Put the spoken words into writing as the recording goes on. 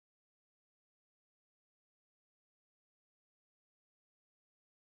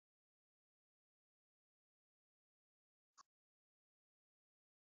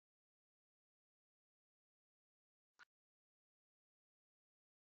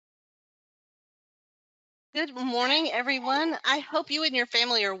Good morning, everyone. I hope you and your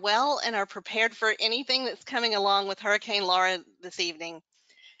family are well and are prepared for anything that's coming along with Hurricane Laura this evening.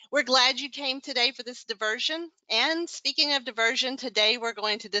 We're glad you came today for this diversion. And speaking of diversion, today we're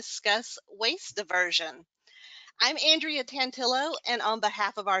going to discuss waste diversion. I'm Andrea Tantillo, and on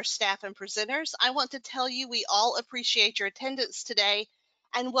behalf of our staff and presenters, I want to tell you we all appreciate your attendance today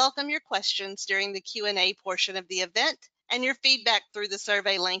and welcome your questions during the Q&A portion of the event and your feedback through the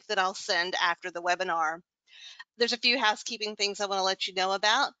survey link that I'll send after the webinar. There's a few housekeeping things I want to let you know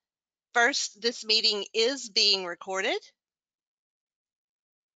about. First, this meeting is being recorded.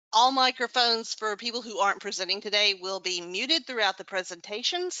 All microphones for people who aren't presenting today will be muted throughout the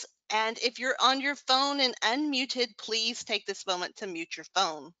presentations. And if you're on your phone and unmuted, please take this moment to mute your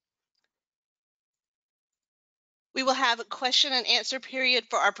phone. We will have a question and answer period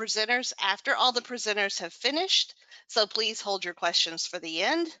for our presenters after all the presenters have finished. So please hold your questions for the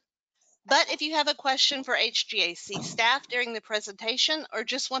end. But if you have a question for HGAC staff during the presentation or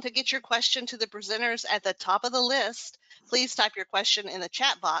just want to get your question to the presenters at the top of the list, please type your question in the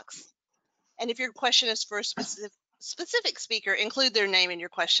chat box. And if your question is for a specific speaker, include their name in your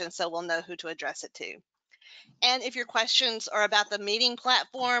question so we'll know who to address it to. And if your questions are about the meeting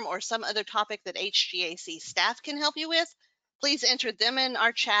platform or some other topic that HGAC staff can help you with, please enter them in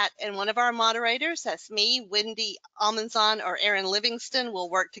our chat, and one of our moderators, that's me, Wendy Almanzon, or Aaron Livingston, will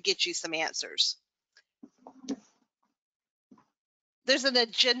work to get you some answers. There's an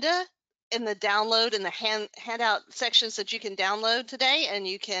agenda in the download and the handout sections that you can download today, and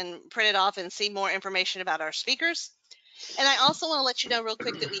you can print it off and see more information about our speakers. And I also want to let you know real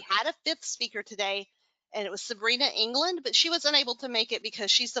quick that we had a fifth speaker today, and it was Sabrina England, but she was unable to make it because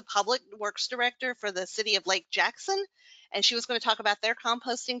she's the Public Works Director for the City of Lake Jackson, and she was going to talk about their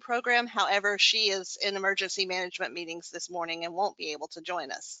composting program. However, she is in emergency management meetings this morning and won't be able to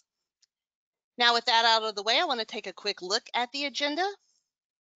join us. Now, with that out of the way, I want to take a quick look at the agenda.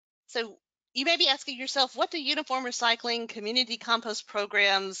 So you may be asking yourself, what do uniform recycling, community compost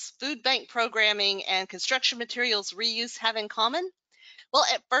programs, food bank programming, and construction materials reuse have in common? Well,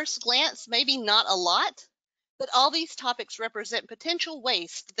 at first glance, maybe not a lot, but all these topics represent potential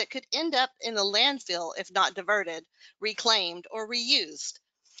waste that could end up in the landfill if not diverted, reclaimed, or reused.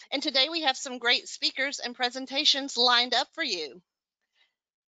 And today we have some great speakers and presentations lined up for you.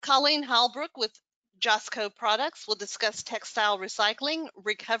 Colleen Halbrook with Josco Products will discuss textile recycling,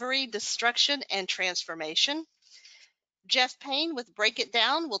 recovery, destruction, and transformation. Jeff Payne with Break It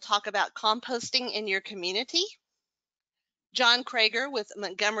Down will talk about composting in your community. John Krager with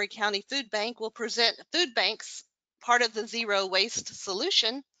Montgomery County Food Bank will present food banks, part of the zero waste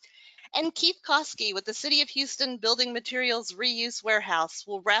solution. And Keith Koski with the City of Houston Building Materials Reuse Warehouse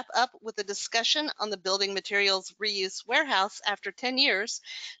will wrap up with a discussion on the Building Materials Reuse Warehouse after 10 years,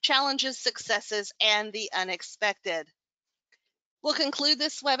 challenges, successes, and the unexpected. We'll conclude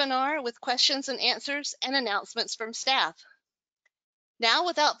this webinar with questions and answers and announcements from staff. Now,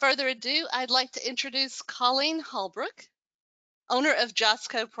 without further ado, I'd like to introduce Colleen Halbrook, owner of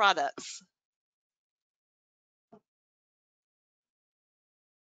Josco Products.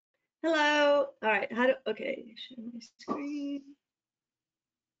 Hello. All right. Okay, share my screen.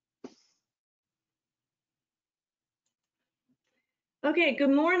 Okay, good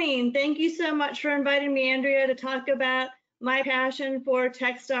morning. Thank you so much for inviting me, Andrea, to talk about my passion for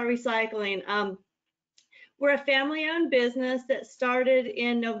textile recycling. We're a family-owned business that started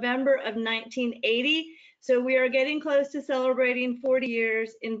in November of 1980, so we are getting close to celebrating 40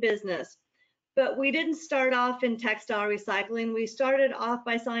 years in business. But we didn't start off in textile recycling. We started off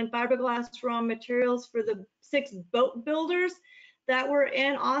by selling fiberglass raw materials for the 6 boat builders that were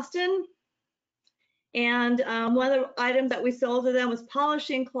in Austin. And one of the items that we sold to them was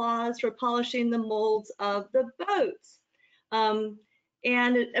polishing cloths for polishing the molds of the boats.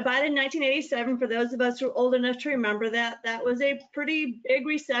 And about in 1987, for those of us who are old enough to remember that, that was a pretty big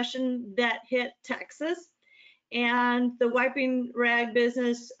recession that hit Texas. And the wiping rag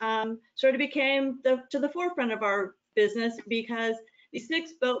business sort of became to the forefront of our business because the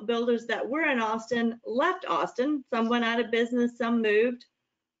 6 boat builders that were in Austin left Austin. Some went out of business, some moved,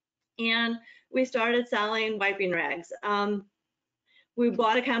 and we started selling wiping rags. We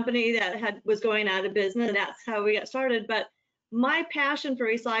bought a company that was going out of business, and that's how we got started. But my passion for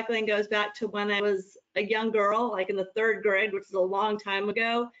recycling goes back to when I was a young girl, like in the 3rd grade, which is a long time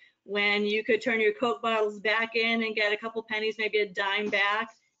ago, when you could turn your Coke bottles back in and get a couple pennies, maybe a dime back,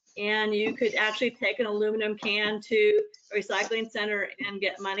 and you could actually take an aluminum can to a recycling center and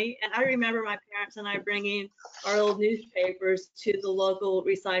get money. And I remember my parents and I bringing our old newspapers to the local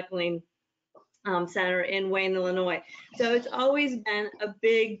recycling Center in Wayne, Illinois. So it's always been a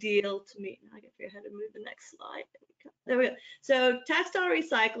big deal to me. Now I gotta figure out how to move the next slide. There we go. So textile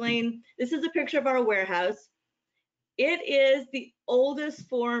recycling, this is a picture of our warehouse. It is the oldest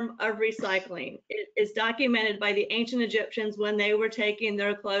form of recycling. It is documented by the ancient Egyptians when they were taking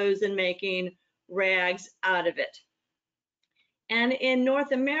their clothes and making rags out of it. And in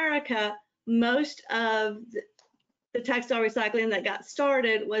North America, most of the textile recycling that got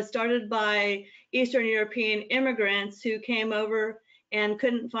started was started by Eastern European immigrants who came over and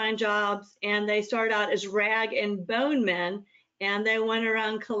couldn't find jobs, and they started out as rag and bone men, and they went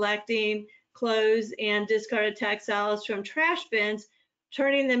around collecting clothes and discarded textiles from trash bins,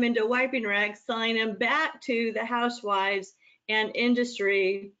 turning them into wiping rags, selling them back to the housewives and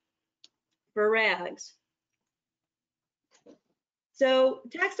industry for rags. So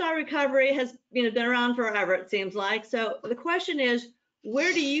textile recovery has been around forever, it seems like. So the question is,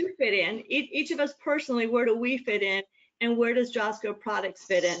 where do you fit in? Each of us personally, where do we fit in, and where does Josco Products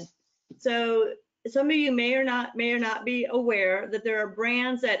fit in? So some of you may or not be aware that there are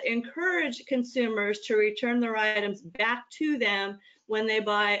brands that encourage consumers to return their items back to them when they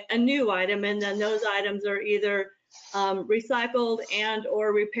buy a new item, and then those items are either recycled and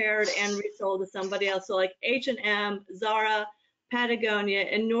or repaired and resold to somebody else. So like H&M, Zara, Patagonia,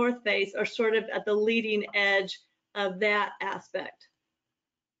 and North Face are sort of at the leading edge of that aspect.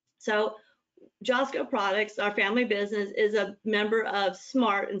 So Josco Products, our family business, is a member of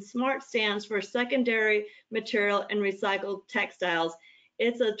SMART, and SMART stands for Secondary Material and Recycled Textiles.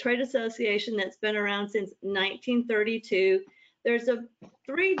 It's a trade association that's been around since 1932. There's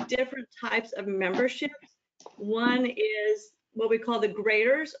three different types of memberships. One is what we call the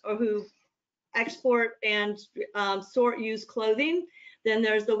graders, or who export and sort used clothing. Then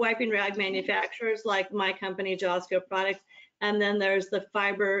there's the wiping rag manufacturers like my company, Josco Products, and then there's the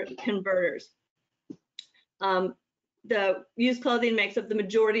fiber converters. The used clothing makes up the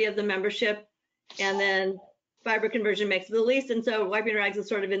majority of the membership, and then fiber conversion makes up the least, and so wiping rags is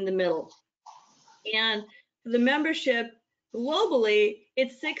sort of in the middle. And the membership globally,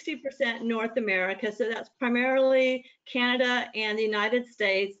 it's 60% North America, so that's primarily Canada and the United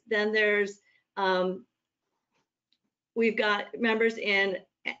States. Then there's we've got members in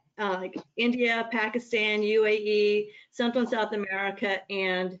like India, Pakistan, UAE, Central and South America,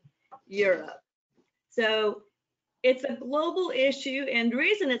 and Europe. So it's a global issue, and the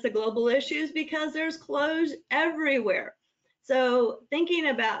reason it's a global issue is because there's clothes everywhere. So thinking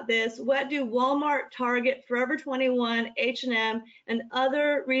about this, what do Walmart, Target, Forever 21, H&M, and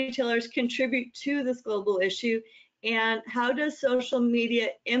other retailers contribute to this global issue? And how does social media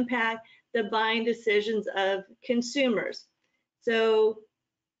impact the buying decisions of consumers? So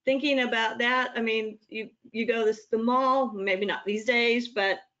thinking about that, I mean, you go to the mall, maybe not these days,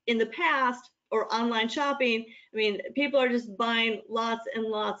 but in the past, or online shopping, I mean, people are just buying lots and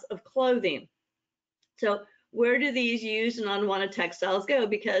lots of clothing. So where do these used and unwanted textiles go?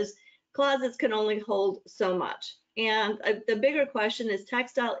 Because closets can only hold so much. And the bigger question is,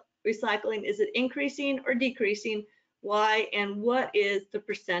 textile recycling, is it increasing or decreasing? Why, and what is the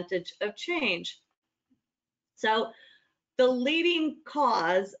percentage of change? So the leading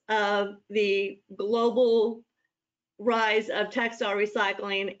cause of the global rise of textile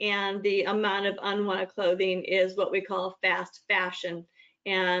recycling and the amount of unwanted clothing is what we call fast fashion.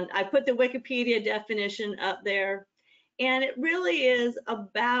 And I put the Wikipedia definition up there. And it really is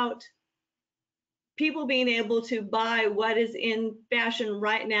about people being able to buy what is in fashion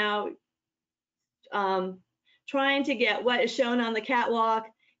right now, trying to get what is shown on the catwalk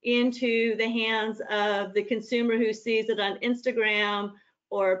into the hands of the consumer who sees it on Instagram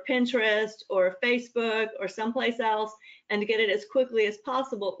or Pinterest or Facebook or someplace else, and to get it as quickly as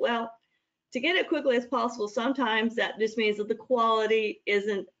possible. Well, to get it quickly as possible, sometimes that just means that the quality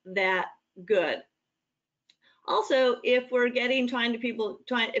isn't that good. Also, if people are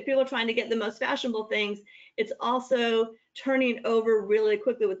trying to get the most fashionable things, it's also turning over really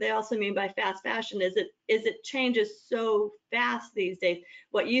quickly. What they also mean by fast fashion is it changes so fast these days.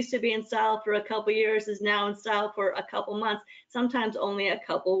 What used to be in style for a couple years is now in style for a couple months, sometimes only a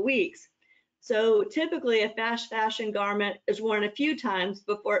couple weeks. So typically a fast fashion garment is worn a few times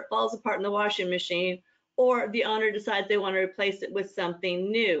before it falls apart in the washing machine, or the owner decides they want to replace it with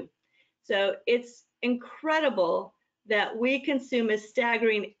something new. So it's incredible that we consume a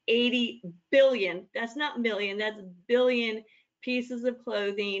staggering 80 billion, that's not million, that's billion pieces of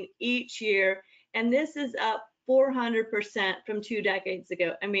clothing each year. And this is up 400% from 2 decades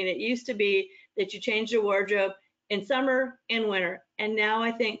ago. I mean, it used to be that you changed your wardrobe in summer and winter. And now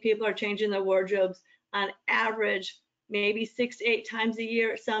I think people are changing their wardrobes on average maybe 6 to 8 times a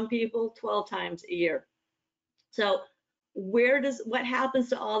year, some people 12 times a year. So what happens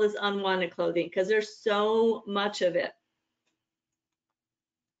to all this unwanted clothing? Because there's so much of it.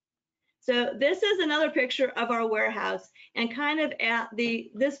 So this is another picture of our warehouse, and kind of at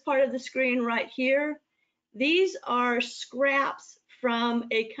this part of the screen right here, these are scraps from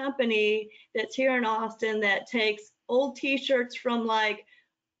a company that's here in Austin that takes old t-shirts from like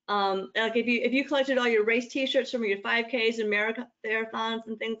if you collected all your race t-shirts from your 5Ks and marathons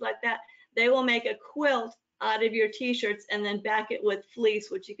and things like that, they will make a quilt out of your t-shirts and then back it with fleece,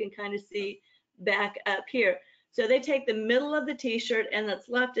 which you can kind of see back up here. So they take the middle of the t-shirt, and that's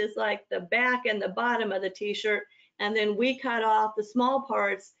left is like the back and the bottom of the t-shirt, and then we cut off the small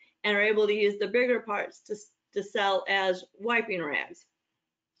parts and are able to use the bigger parts to sell as wiping rags.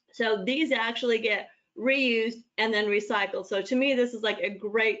 So these actually get reused and then recycled. So to me, this is like a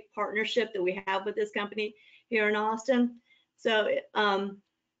great partnership that we have with this company here in Austin. So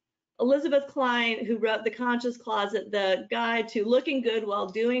Elizabeth Klein, who wrote The Conscious Closet, the guide to looking good while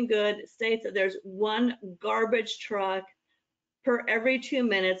doing good, states that there's 1 garbage truck per every 2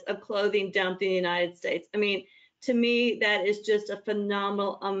 minutes of clothing dumped in the United States. I mean, to me, that is just a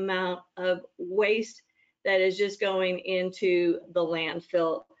phenomenal amount of waste that is just going into the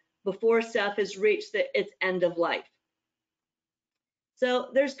landfill before stuff has reached its end of life. So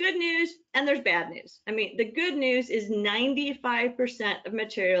there's good news and there's bad news. I mean, the good news is 95% of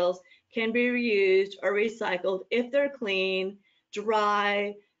materials can be reused or recycled if they're clean,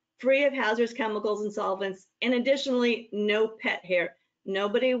 dry, free of hazardous chemicals and solvents, and additionally, no pet hair.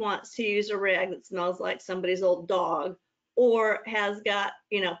 Nobody wants to use a rag that smells like somebody's old dog or has got,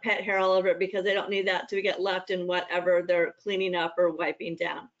 pet hair all over it, because they don't need that to get left in whatever they're cleaning up or wiping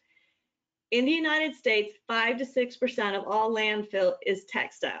down. In the United States, 5 to 6% of all landfill is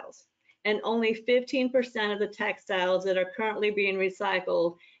textiles, and only 15% of the textiles that are currently being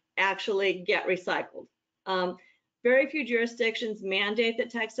recycled actually get recycled. Very few jurisdictions mandate that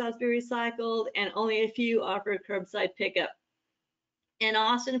textiles be recycled, and only a few offer curbside pickup. In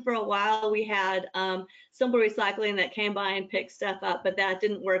Austin, for a while, we had simple recycling that came by and picked stuff up, but that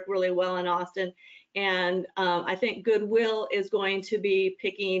didn't work really well in Austin. And I think Goodwill is going to be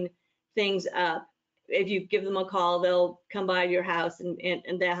picking things up. If you give them a call, they'll come by your house and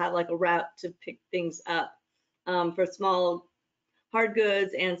they'll have like a route to pick things up for small hard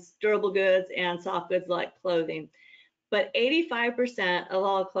goods and durable goods and soft goods like clothing. But 85% of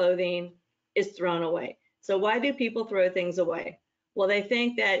all clothing is thrown away. So why do people throw things away? Well, they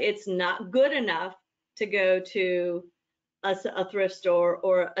think that it's not good enough to go to a thrift store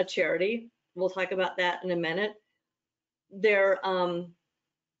or a charity. We'll talk about that in a minute. They're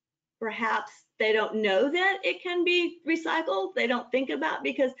perhaps they don't know that it can be recycled. They don't think about,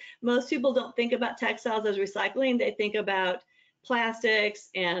 because most people don't think about textiles as recycling. They think about plastics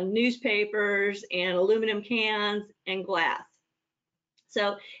and newspapers and aluminum cans and glass.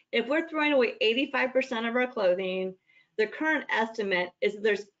 So if we're throwing away 85% of our clothing, the current estimate is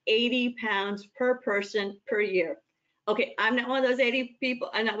there's 80 pounds per person per year. Okay, I'm not one of those 80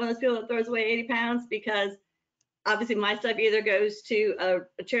 people. I'm not one of those people that throws away 80 pounds, because obviously my stuff either goes to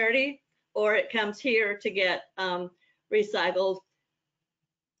a charity or it comes here to get recycled.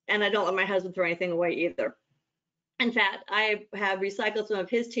 And I don't let my husband throw anything away either. In fact, I have recycled some of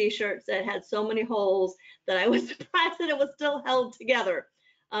his t-shirts that had so many holes that I was surprised that it was still held together.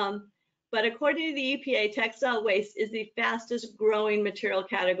 But according to the EPA, textile waste is the fastest growing material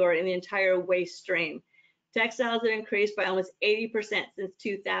category in the entire waste stream. Textiles have increased by almost 80% since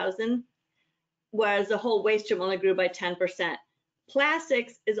 2000, whereas the whole waste stream only grew by 10%.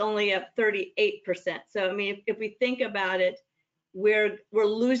 Plastics is only up 38%. So, I mean, if we think about it, we're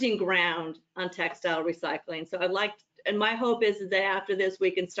losing ground on textile recycling. So and my hope is that after this,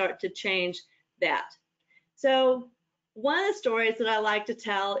 we can start to change that. So one of the stories that I like to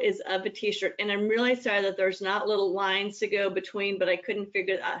tell is of a t-shirt, and I'm really sorry that there's not little lines to go between, but I couldn't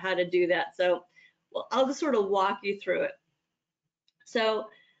figure out how to do that. So I'll just sort of walk you through it. So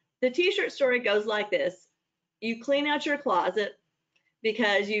the t-shirt story goes like this. You clean out your closet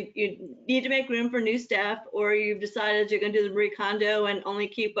because you need to make room for new stuff, or you've decided you're going to do the recondo and only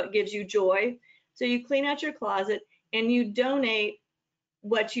keep what gives you joy. So you clean out your closet and you donate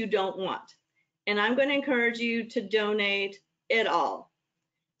what you don't want. And I'm going to encourage you to donate it all.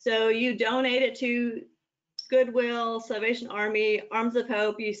 So you donate it to Goodwill, Salvation Army, Arms of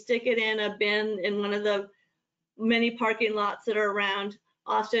Hope. You stick it in a bin in one of the many parking lots that are around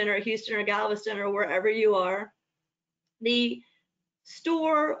Austin or Houston or Galveston or wherever you are. The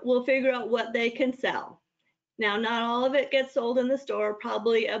store will figure out what they can sell. Now, not all of it gets sold in the store.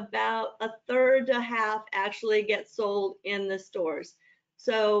 Probably about a third to half actually gets sold in the stores.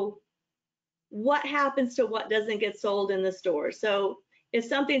 So what happens to what doesn't get sold in the store? So if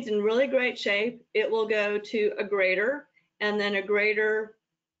something's in really great shape, it will go to a grader, and then a grader,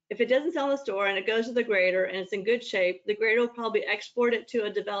 if it doesn't sell in the store and it goes to the grader and it's in good shape, the grader will probably export it to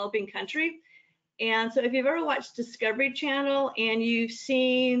a developing country. And so if you've ever watched Discovery Channel and you've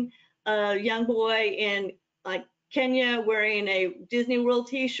seen a young boy in like Kenya wearing a Disney World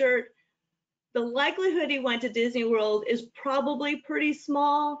t-shirt, the likelihood he went to Disney World is probably pretty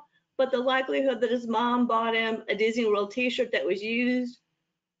small, but the likelihood that his mom bought him a Disney World t-shirt that was used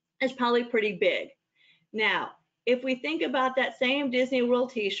is probably pretty big. Now, if we think about that same Disney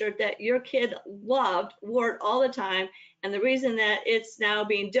World t-shirt that your kid loved, wore it all the time, and the reason that it's now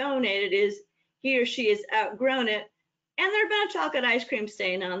being donated is he or she has outgrown it, and there's been a chocolate ice cream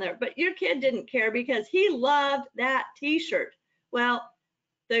stain on there, but your kid didn't care because he loved that t-shirt. Well,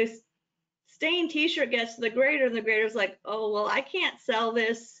 the stained t-shirt gets to the grader, and the grader's like, oh, well, I can't sell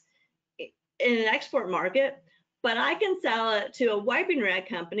this in an export market, but I can sell it to a wiping rag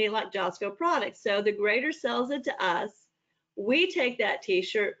company like Josco Products. So the grader sells it to us. We take that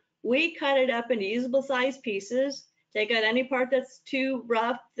t-shirt, we cut it up into usable size pieces, take out any part that's too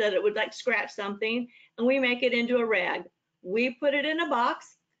rough that it would like scratch something, and we make it into a rag. We put it in a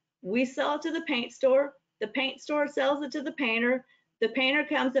box, we sell it to the paint store sells it to the painter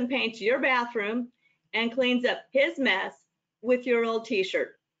comes and paints your bathroom and cleans up his mess with your old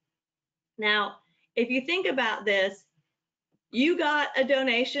t-shirt. Now, if you think about this, you got a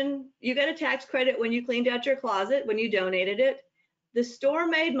donation, you got a tax credit when you cleaned out your closet, when you donated it. The store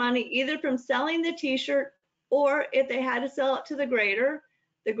made money either from selling the t-shirt, or if they had to sell it to the grader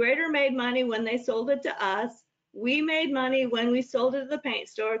made money when they sold it to us. We made money when we sold it to the paint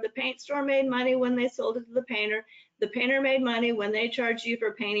store made money when they sold it to the painter made money when they charged you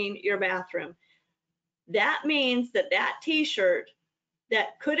for painting your bathroom. That means that that t-shirt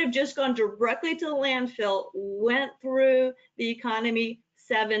that could have just gone directly to the landfill went through the economy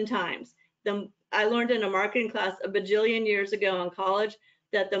 7 times. I learned in a marketing class a bajillion years ago in college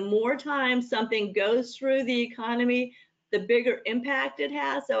that the more times something goes through the economy, the bigger impact it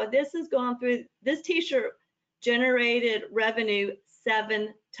has. So this has gone through, this t-shirt generated revenue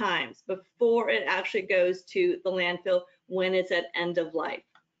 7 times before it actually goes to the landfill when it's at end of life.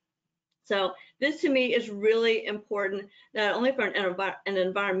 So this to me is really important, not only from an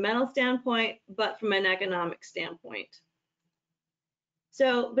environmental standpoint, but from an economic standpoint.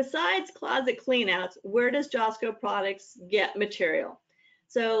 So besides closet cleanouts, where does Josco Products get material?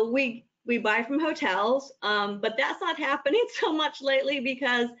 So we buy from hotels, but that's not happening so much lately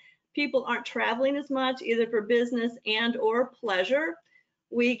because people aren't traveling as much, either for business and or pleasure.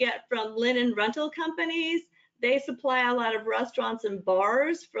 We get from linen rental companies. They supply a lot of restaurants and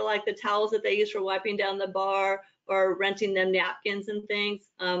bars for like the towels that they use for wiping down the bar or renting them napkins and things.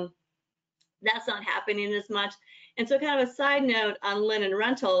 That's not happening as much. And so kind of a side note on linen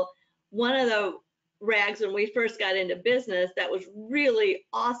rental, one of the rags when we first got into business that was really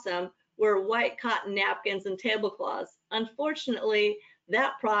awesome were white cotton napkins and tablecloths. Unfortunately,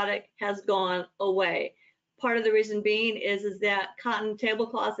 that product has gone away. Part of the reason being is that cotton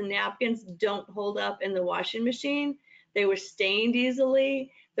tablecloths and napkins don't hold up in the washing machine. They were stained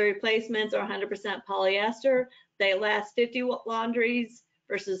easily. The replacements are 100% polyester. They last 50 laundries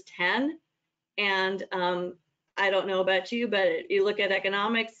versus 10. And I don't know about you, but you look at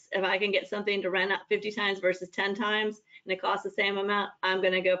economics, if I can get something to rent out 50 times versus 10 times and it costs the same amount, I'm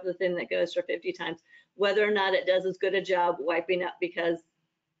going to go for the thing that goes for 50 times, whether or not it does as good a job wiping up, because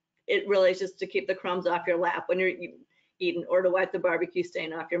it really is just to keep the crumbs off your lap when you're eating or to wipe the barbecue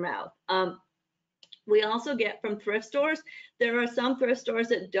stain off your mouth. We also get from thrift stores. There are some thrift stores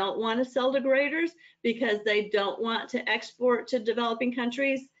that don't want to sell to graders because they don't want to export to developing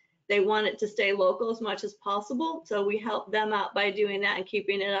countries. They want it to stay local as much as possible. So we help them out by doing that and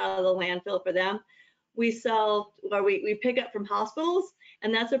keeping it out of the landfill for them. We sell, or we pick up from hospitals,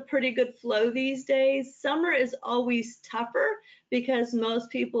 and that's a pretty good flow these days. Summer is always tougher because most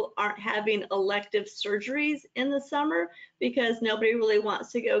people aren't having elective surgeries in the summer because nobody really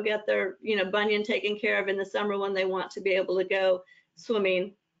wants to go get their bunion taken care of in the summer when they want to be able to go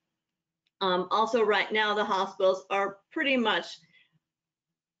swimming. Also right now the hospitals are pretty much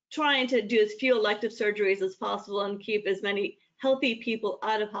trying to do as few elective surgeries as possible and keep as many healthy people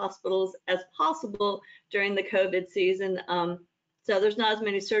out of hospitals as possible during the COVID season. So there's not as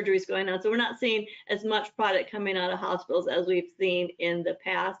many surgeries going on. So we're not seeing as much product coming out of hospitals as we've seen in the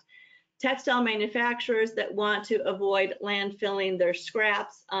past. Textile manufacturers that want to avoid landfilling their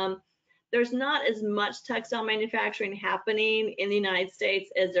scraps, There's not as much textile manufacturing happening in the United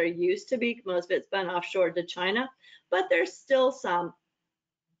States as there used to be. Most of it's been offshore to China, but there's still some,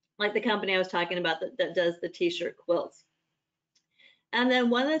 like the company I was talking about that does the t-shirt quilts. And then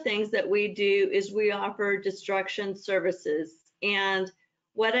one of the things that we do is we offer destruction services. And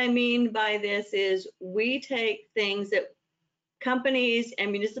what I mean by this is we take things that companies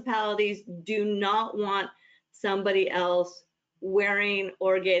and municipalities do not want somebody else wearing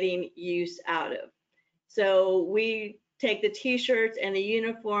or getting use out of. So we take the t-shirts and the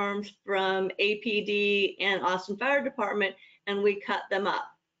uniforms from APD and Austin Fire Department and we cut them up.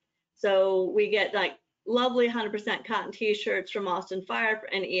 So we get like lovely 100% cotton t-shirts from Austin Fire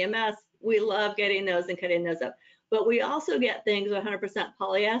and EMS. We love getting those and cutting those up. But we also get things with 100%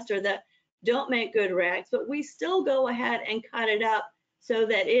 polyester that don't make good rags, but we still go ahead and cut it up so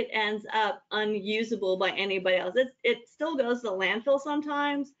that it ends up unusable by anybody else. It still goes to the landfill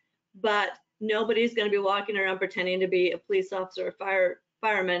sometimes, but nobody's going to be walking around pretending to be a police officer or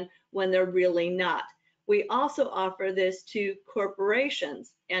fireman when they're really not. We also offer this to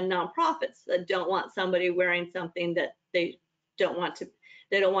corporations and nonprofits that don't want somebody wearing something that they don't want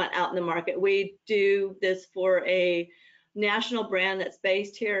out in the market. We do this for a national brand that's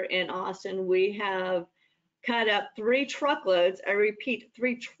based here in Austin. We have cut up 3 truckloads, I repeat,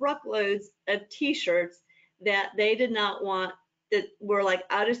 3 truckloads of t-shirts that they did not want, that were like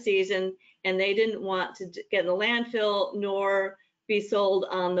out of season, and they didn't want to get in the landfill nor be sold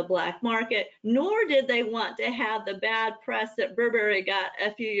on the black market, nor did they want to have the bad press that Burberry got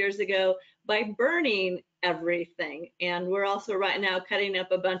a few years ago by burning everything. And we're also right now cutting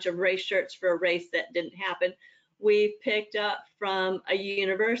up a bunch of race shirts for a race that didn't happen. We picked up from a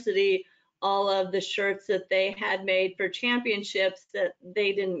university all of the shirts that they had made for championships that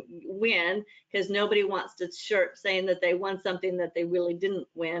they didn't win, because nobody wants to shirt saying that they won something that they really didn't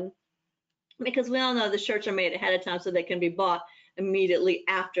win, because we all know the shirts are made ahead of time so they can be bought immediately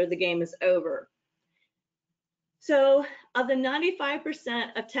after the game is over. So of the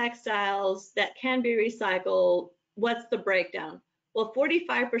 95% of textiles that can be recycled, what's the breakdown? Well,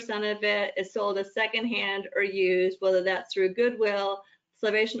 45% of it is sold as secondhand or used, whether that's through Goodwill,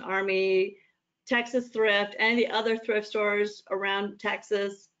 Salvation Army, Texas Thrift, and the other thrift stores around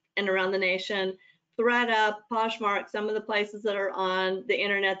Texas and around the nation, ThredUp, Poshmark, some of the places that are on the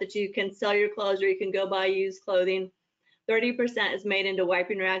internet that you can sell your clothes or you can go buy used clothing. 30% is made into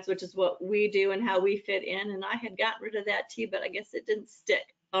wiping rags, which is what we do and how we fit in. And I had gotten rid of that tea, but I guess it didn't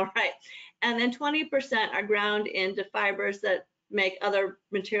stick. All right. And then 20% are ground into fibers that make other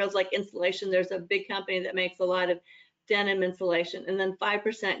materials like insulation. There's a big company that makes a lot of denim insulation. And then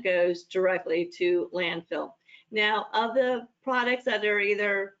 5% goes directly to landfill. Now, of the products that are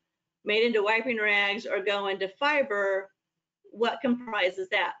either made into wiping rags or go into fiber, what comprises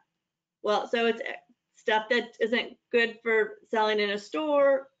that? Well, so it's stuff that isn't good for selling in a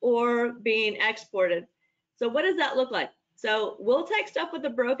store or being exported. So what does that look like? So we'll take stuff with a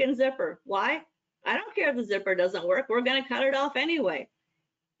broken zipper. Why? I don't care if the zipper doesn't work. We're going to cut it off anyway.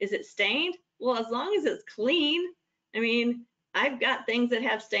 Is it stained? Well, as long as it's clean. I mean, I've got things that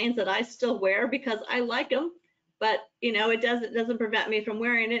have stains that I still wear because I like them, but you know, it doesn't prevent me from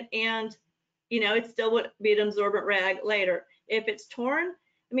wearing it, and you know, it still would be an absorbent rag later. If it's torn,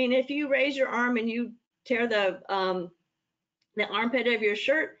 I mean, if you raise your arm and you tear the armpit of your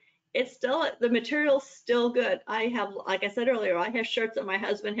shirt, it's still, the material's still good. I have, like I said earlier, I have shirts that my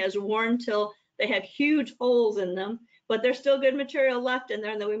husband has worn till they have huge holes in them, but there's still good material left in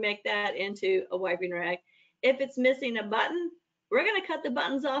there, and then we make that into a wiping rag. If it's missing a button, we're going to cut the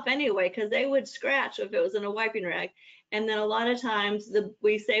buttons off anyway because they would scratch if it was in a wiping rag. And then a lot of times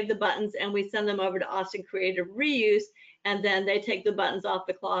we save the buttons and we send them over to Austin Creative Reuse, and then they take the buttons off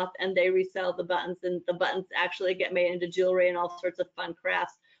the cloth and they resell the buttons, and the buttons actually get made into jewelry and all sorts of fun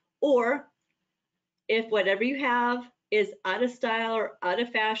crafts. Or if whatever you have is out of style or out of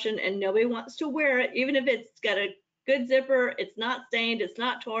fashion and nobody wants to wear it, even if it's got a good zipper, it's not stained, it's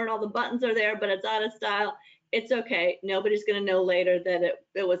not torn, all the buttons are there, but it's out of style, it's okay. Nobody's going to know later that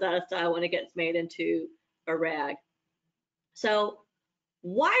it was out of style when it gets made into a rag. So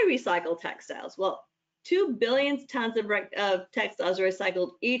why recycle textiles? Well, 2 billion tons of textiles are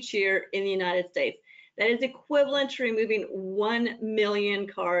recycled each year in the United States. That is equivalent to removing 1 million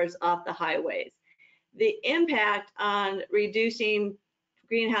cars off the highways. The impact on reducing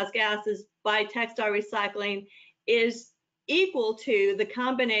greenhouse gases by textile recycling is equal to the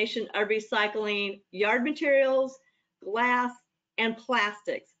combination of recycling yard materials, glass, and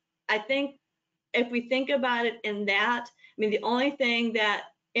plastics. I think if we think about it in that, I mean, the only thing that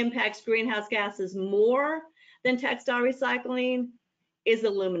impacts greenhouse gases more than textile recycling is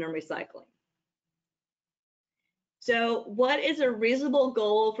aluminum recycling. So what is a reasonable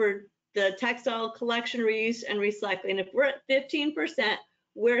goal for the textile collection, reuse, and recycling? If we're at 15%,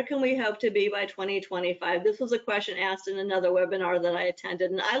 where can we hope to be by 2025? This was a question asked in another webinar that I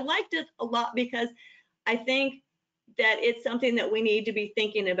attended, and I liked it a lot because I think that it's something that we need to be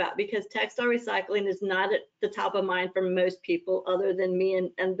thinking about, because textile recycling is not at the top of mind for most people other than me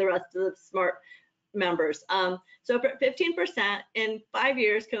and the rest of the smart members. So for 15%, in 5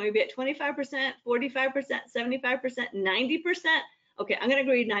 years, can we be at 25%, 45%, 75%, 90%? Okay, I'm gonna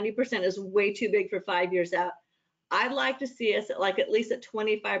agree 90% is way too big for 5 years out. I'd like to see us at least at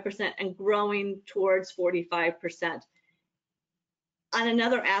 25% and growing towards 45%. On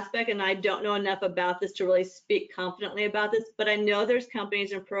another aspect, and I don't know enough about this to really speak confidently about this, but I know there's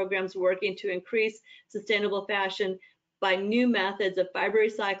companies and programs working to increase sustainable fashion by new methods of fiber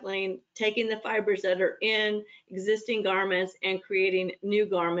recycling, taking the fibers that are in existing garments and creating new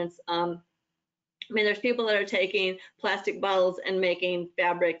garments. I mean, there's people that are taking plastic bottles and making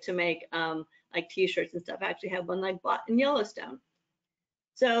fabric to make like t-shirts and stuff. I actually have one like bought in Yellowstone.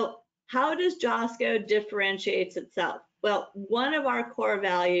 So how does JOSCO differentiates itself? Well, one of our core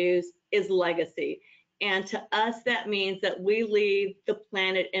values is legacy. And to us, that means that we leave the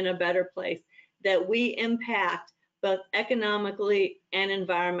planet in a better place, that we impact both economically and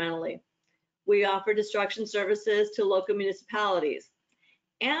environmentally. We offer destruction services to local municipalities.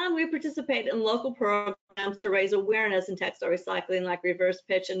 And we participate in local programs to raise awareness in textile recycling, like Reverse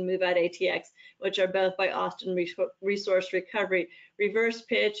Pitch and Move Out ATX, which are both by Austin Resource Recovery. Reverse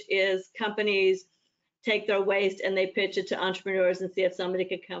Pitch is companies take their waste and they pitch it to entrepreneurs and see if somebody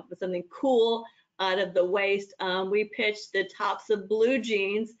could come up with something cool out of the waste. We pitched the tops of blue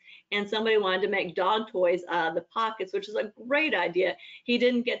jeans, and somebody wanted to make dog toys out of the pockets, which is a great idea. He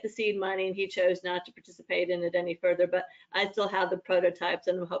didn't get the seed money and he chose not to participate in it any further, but I still have the prototypes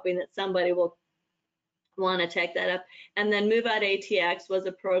and I'm hoping that somebody will want to take that up. And then Move Out ATX was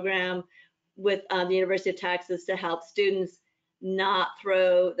a program with the University of Texas to help students not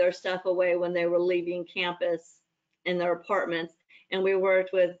throw their stuff away when they were leaving campus in their apartments. And we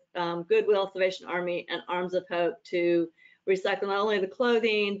worked with Goodwill, Salvation Army, and Arms of Hope to recycle not only the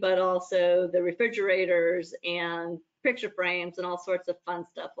clothing, but also the refrigerators and picture frames and all sorts of fun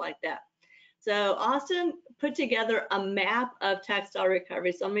stuff like that. So Austin put together a map of textile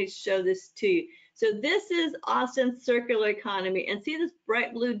recovery. So let me show this to you. So this is Austin's circular economy. And see this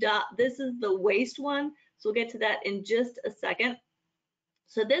bright blue dot? This is the waste one. So we'll get to that in just a second.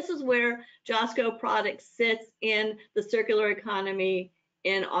 So this is where JOSCO Products sits in the circular economy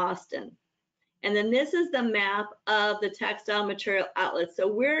in Austin. And then this is the map of the textile material outlets. So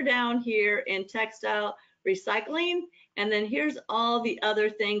we're down here in textile recycling, and then here's all the other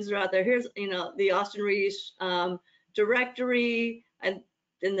things that are out there. Here's, the Austin Reuse directory, and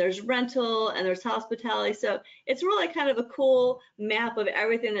then there's rental, and there's hospitality. So it's really kind of a cool map of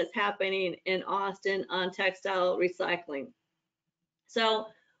everything that's happening in Austin on textile recycling. So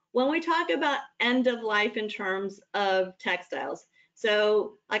when we talk about end of life in terms of textiles,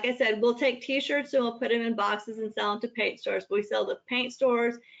 so like I said, we'll take t-shirts and we'll put them in boxes and sell them to paint stores. We sell to paint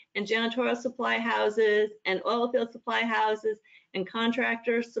stores and janitorial supply houses and oil field supply houses and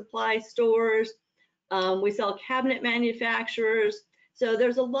contractor supply stores. We sell cabinet manufacturers. So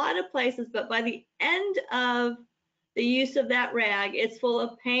there's a lot of places, but by the end of the use of that rag, it's full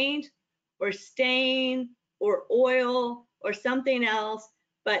of paint or stain or oil or something else,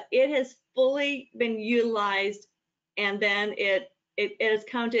 but it has fully been utilized, and then it has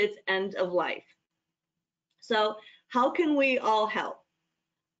come to its end of life. So how can we all help?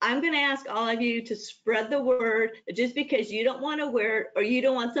 I'm going to ask all of you to spread the word that just because you don't want to wear it or you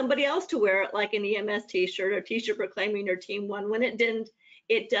don't want somebody else to wear it, like an EMS t-shirt or t-shirt proclaiming your team won when it didn't,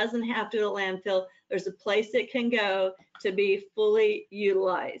 it doesn't have to go to landfill. There's a place it can go to be fully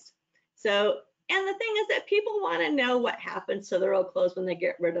utilized. So, and the thing is that people want to know what happens to their old clothes when they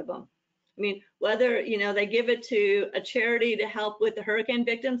get rid of them. I mean, whether, they give it to a charity to help with the hurricane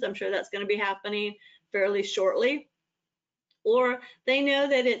victims, I'm sure that's going to be happening fairly shortly. Or they know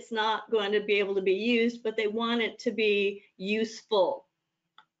that it's not going to be able to be used, but they want it to be useful.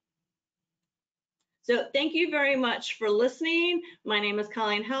 So thank you very much for listening. My name is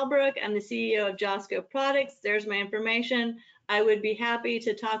Colleen Halbrook. I'm the CEO of JOSCO Products. There's my information. I would be happy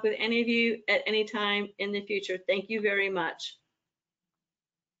to talk with any of you at any time in the future. Thank you very much.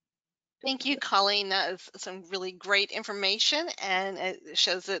 Thank you, Colleen. That is some really great information, and it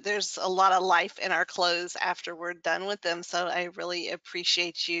shows that there's a lot of life in our clothes after we're done with them. So I really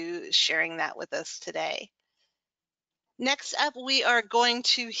appreciate you sharing that with us today. Next up, we are going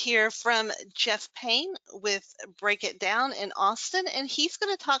to hear from Jeff Payne with Break It Down in Austin, and he's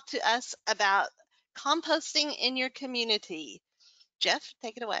going to talk to us about composting in your community. Jeff,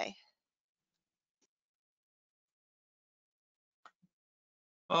 take it away.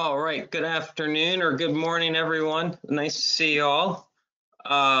 All right, good afternoon or good morning, everyone. Nice to see you all.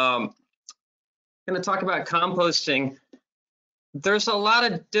 I'm going to talk about composting. There's a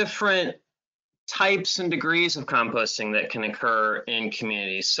lot of different types and degrees of composting that can occur in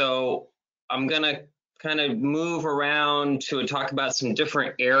communities. So I'm going to kind of move around to talk about some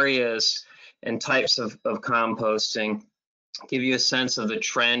different areas and types of composting, give you a sense of the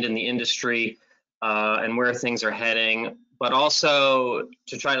trend in the industry and where things are heading, but also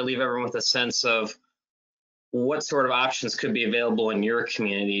to try to leave everyone with a sense of what sort of options could be available in your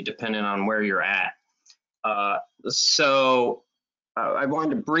community depending on where you're at. I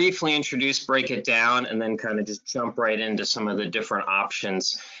wanted to briefly introduce Break It Down and then kind of just jump right into some of the different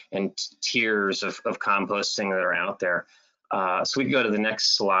options and tiers of composting that are out there. So we can go to the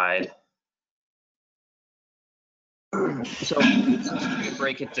next slide. So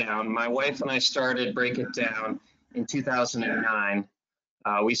Break It Down. My wife and I started Break It Down in 2009.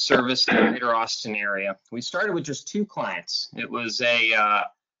 We serviced the greater Austin area. We started with just 2 clients. It was a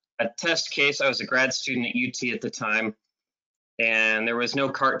test case. I was a grad student at UT at the time, and there was no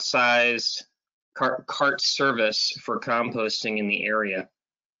cart service for composting in the area.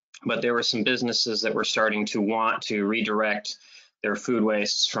 But there were some businesses that were starting to want to redirect their food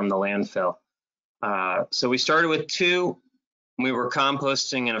wastes from the landfill. So we started with 2. We were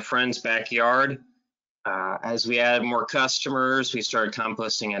composting in a friend's backyard. As we added more customers, we started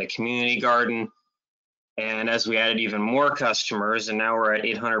composting at a community garden. And as we added even more customers, and now we're at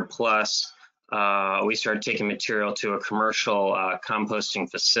 800 plus, we started taking material to a commercial composting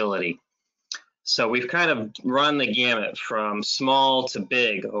facility. So we've kind of run the gamut from small to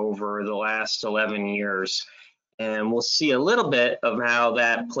big over the last 11 years. And we'll see a little bit of how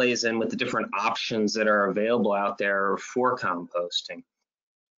that plays in with the different options that are available out there for composting.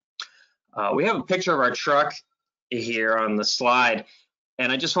 We have a picture of our truck here on the slide,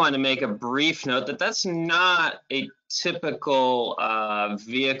 and I just wanted to make a brief note that that's not a typical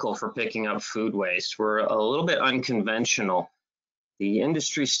vehicle for picking up food waste. We're a little bit unconventional. The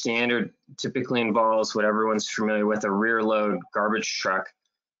industry standard typically involves what everyone's familiar with, a rear load garbage truck.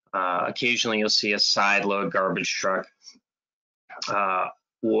 Occasionally you'll see a side load garbage truck.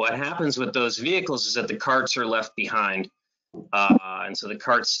 What happens with those vehicles is that the carts are left behind. And so the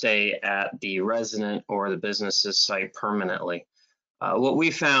carts stay at the resident or the business's site permanently. What we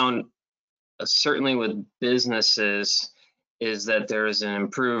found, certainly with businesses, is that there is an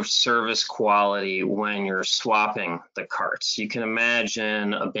improved service quality when you're swapping the carts. You can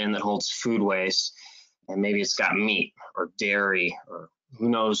imagine a bin that holds food waste, and maybe it's got meat or dairy or who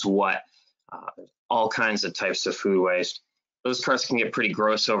knows what, all kinds of types of food waste. Those carts can get pretty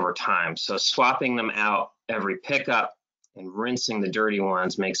gross over time. So swapping them out every pickup and rinsing the dirty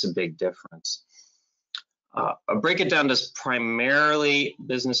ones makes a big difference. Break It Down does primarily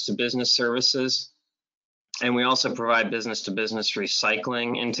business-to-business services, and we also provide business-to-business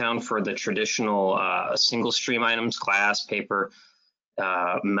recycling in town for the traditional single-stream items, glass, paper,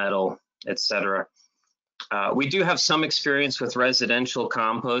 metal, etc. We do have some experience with residential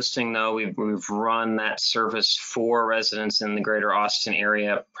composting, though. We've run that service for residents in the greater Austin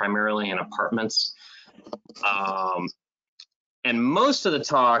area, primarily in apartments. And most of the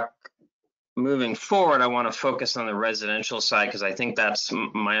talk moving forward, I want to focus on the residential side because I think that's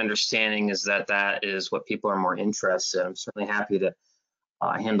my understanding is that that is what people are more interested in. I'm certainly happy to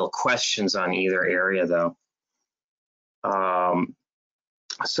handle questions on either area, though.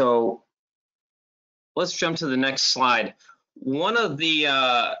 So let's jump to the next slide. One of the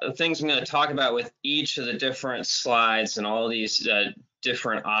things I'm going to talk about with each of the different slides and all these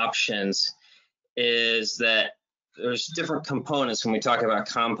different options is that there's different components when we talk about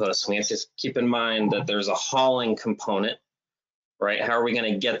compost. We have to keep in mind that there's a hauling component, right? How are we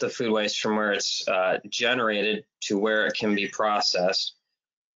going to get the food waste from where it's generated to where it can be processed?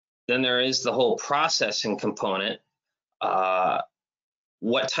 Then there is the whole processing component.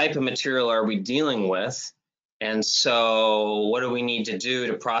 What type of material are we dealing with? And so what do we need to do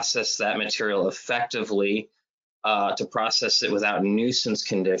to process that material effectively, to process it without nuisance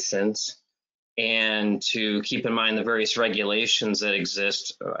conditions, and to keep in mind the various regulations that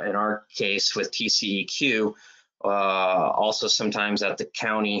exist, in our case with TCEQ, also sometimes at the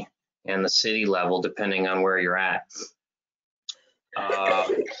county and the city level, depending on where you're at.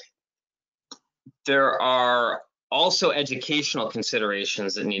 There are also educational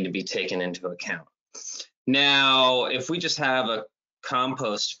considerations that need to be taken into account. Now, if we just have a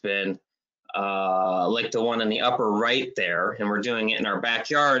compost bin, like the one in the upper right there, and we're doing it in our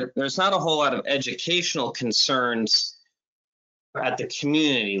backyard, there's not a whole lot of educational concerns at the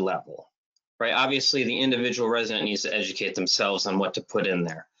community level, right? Obviously, the individual resident needs to educate themselves on what to put in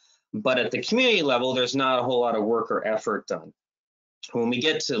there. But at the community level, there's not a whole lot of work or effort done. When we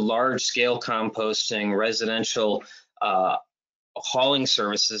get to large scale composting, residential hauling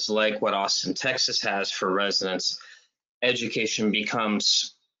services like what Austin, Texas has for residents, education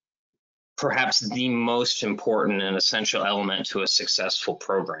becomes perhaps the most important and essential element to a successful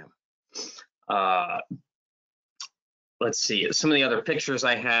program. Let's see, some of the other pictures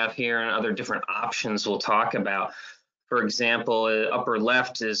I have here and other different options we'll talk about. For example, upper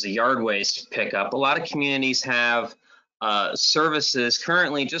left is a yard waste pickup. A lot of communities have services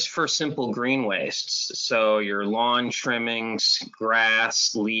currently just for simple green wastes. So your lawn trimmings,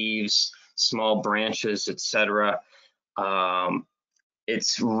 grass, leaves, small branches, etc.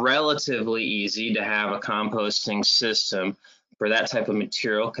 It's relatively easy to have a composting system for that type of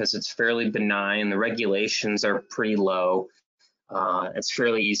material because it's fairly benign. The regulations are pretty low. It's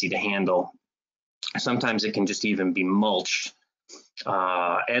fairly easy to handle. Sometimes it can just even be mulched.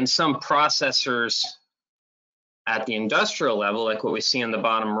 And some processors at the industrial level, like what we see in the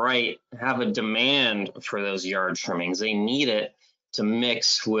bottom right, have a demand for those yard trimmings. They need it to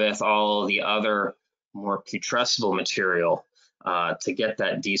mix with all the other more putrescible material to get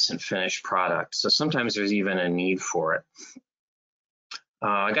that decent finished product. So sometimes there's even a need for it.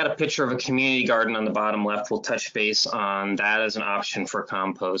 I got a picture of a community garden on the bottom left. We'll touch base on that as an option for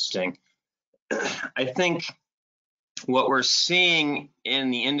composting. I think what we're seeing in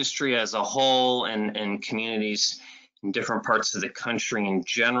the industry as a whole and communities in different parts of the country in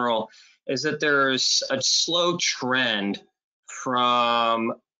general is that there's a slow trend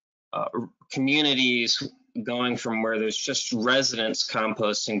from communities going from where there's just residents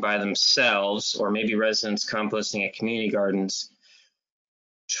composting by themselves, or maybe residents composting at community gardens,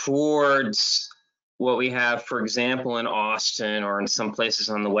 towards what we have, for example, in Austin or in some places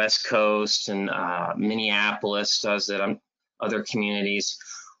on the West Coast, and Minneapolis does it, other communities,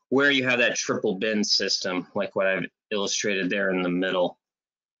 where you have that triple bin system, like what I've illustrated there in the middle,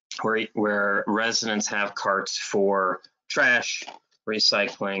 where residents have carts for trash,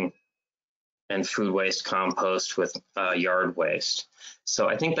 recycling, and food waste compost with yard waste. So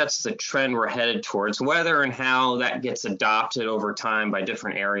I think that's the trend we're headed towards. Whether and how that gets adopted over time by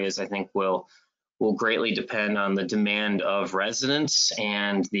different areas, I think will greatly depend on the demand of residents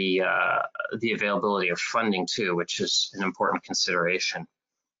and the availability of funding too, which is an important consideration.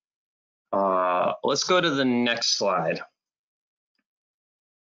 Let's go to the next slide.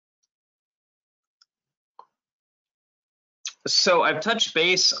 So I've touched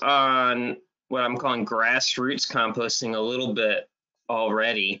base on what I'm calling grassroots composting a little bit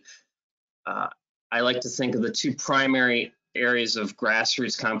already. I like to think of the two primary areas of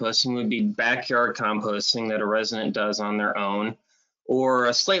grassroots composting would be backyard composting that a resident does on their own, or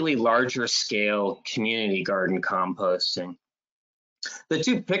a slightly larger scale community garden composting. The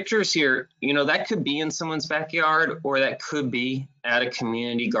two pictures here, that could be in someone's backyard or that could be at a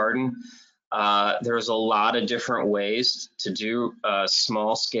community garden. There's a lot of different ways to do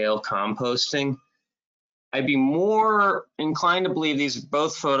small scale composting. I'd be more inclined to believe these are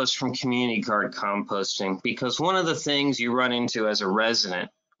both photos from community garden composting, because one of the things you run into as a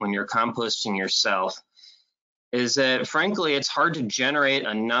resident when you're composting yourself is that, frankly, it's hard to generate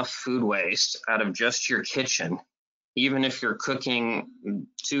enough food waste out of just your kitchen. Even if you're cooking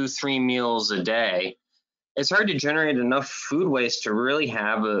 2-3 meals a day, it's hard to generate enough food waste to really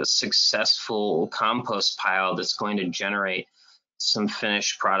have a successful compost pile that's going to generate some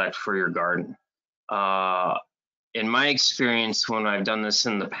finished product for your garden. In my experience, when I've done this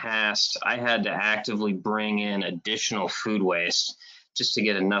in the past, I had to actively bring in additional food waste just to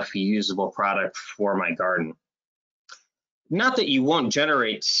get enough usable product for my garden. Not that you won't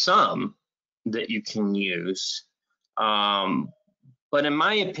generate some that you can use, but in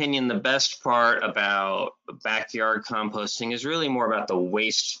my opinion, the best part about backyard composting is really more about the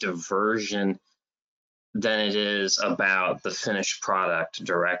waste diversion than it is about the finished product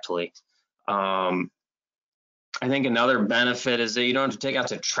directly. I think another benefit is that you don't have to take out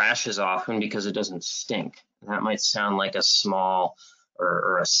the trash as often because it doesn't stink. That might sound like a small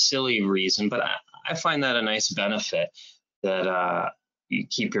or a silly reason, but I find that a nice benefit, that you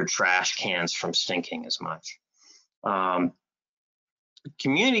keep your trash cans from stinking as much.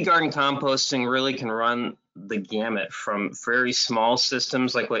 Community garden composting really can run the gamut from very small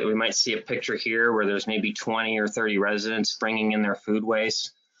systems, like what we might see a picture here where there's maybe 20 or 30 residents bringing in their food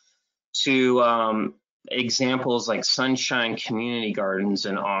waste, to examples like Sunshine Community Gardens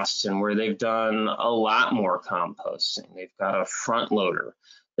in Austin, where they've done a lot more composting. They've got a front loader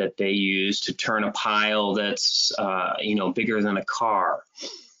that they use to turn a pile that's bigger than a car.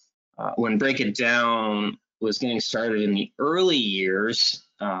 When Break It Down was getting started in the early years,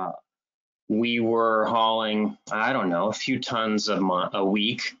 we were hauling, I don't know, a few tons a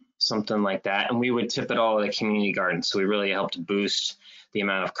week, something like that, and we would tip it all at a community garden. So we really helped boost the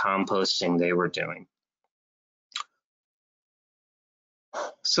amount of composting they were doing.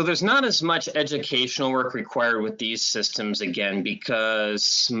 So there's not as much educational work required with these systems, again,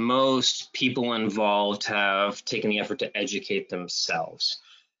 because most people involved have taken the effort to educate themselves.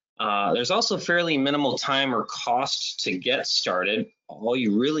 There's also fairly minimal time or cost to get started. All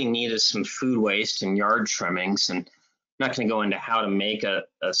you really need is some food waste and yard trimmings. And I'm not going to go into how to make a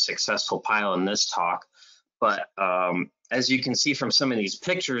successful pile in this talk, but as you can see from some of these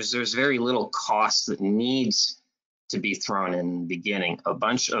pictures, there's very little cost that needs to be thrown in the beginning. A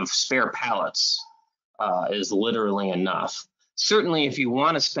bunch of spare pallets is literally enough. Certainly, if you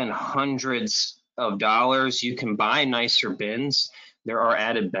want to spend hundreds of dollars, you can buy nicer bins. There are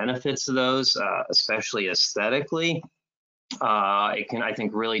added benefits to those, especially aesthetically. It can, I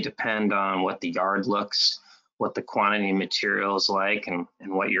think, really depend on what the yard looks, what the quantity of material is like, and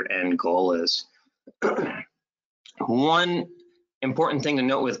what your end goal is. One important thing to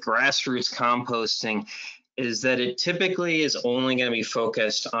note with grassroots composting is that it typically is only going to be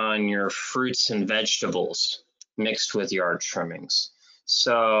focused on your fruits and vegetables mixed with yard trimmings.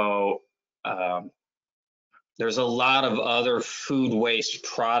 So there's a lot of other food waste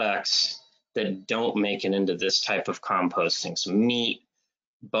products that don't make it into this type of composting. So meat,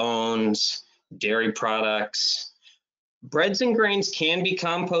 bones, dairy products. Breads and grains can be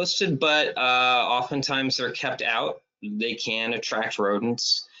composted, but oftentimes they're kept out. They can attract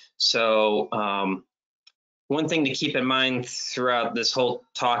rodents. So one thing to keep in mind throughout this whole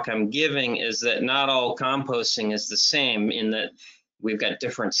talk I'm giving is that not all composting is the same, in that we've got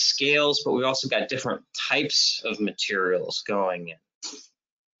different scales, but we've also got different types of materials going in.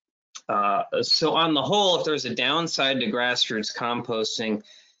 So on the whole, if there's a downside to grassroots composting,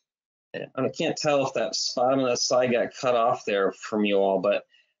 I can't tell if that spot on that slide got cut off there from you all, but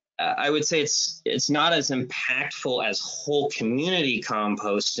I would say it's not as impactful as whole community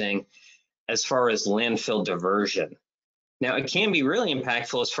composting as far as landfill diversion. Now, it can be really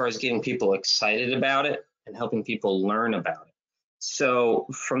impactful as far as getting people excited about it and helping people learn about it. So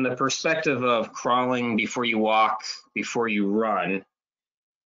from the perspective of crawling before you walk, before you run,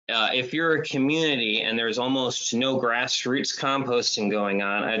 if you're a community and there's almost no grassroots composting going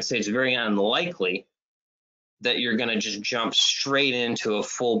on, I'd say it's very unlikely that you're going to just jump straight into a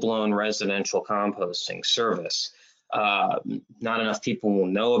full-blown residential composting service. Not enough people will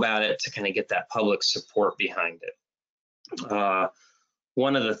know about it to kind of get that public support behind it.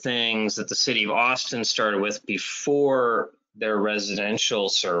 One of the things that the city of Austin started with before their residential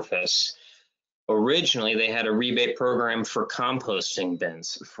service, originally they had a rebate program for composting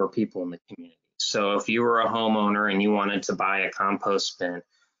bins for people in the community. So if you were a homeowner and you wanted to buy a compost bin,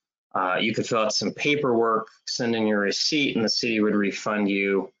 you could fill out some paperwork, send in your receipt, and the city would refund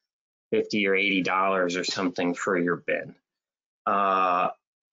you $50 or $80 or something for your bin. Not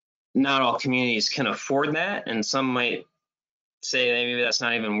all communities can afford that, and some might say maybe that's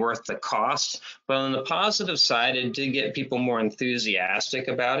not even worth the cost. But on the positive side, it did get people more enthusiastic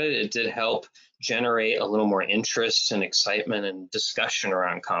about it. It did help generate a little more interest and excitement and discussion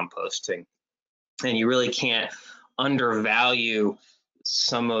around composting. And you really can't undervalue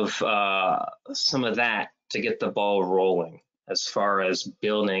some of that to get the ball rolling as far as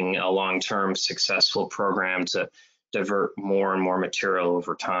building a long-term successful program to divert more and more material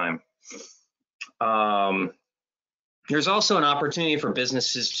over time. There's also an opportunity for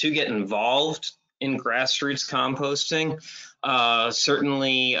businesses to get involved in grassroots composting.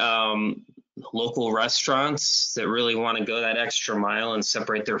 Certainly local restaurants that really want to go that extra mile and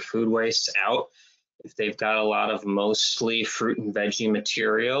separate their food waste out. If they've got a lot of mostly fruit and veggie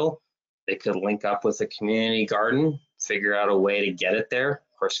material, they could link up with a community garden, figure out a way to get it there.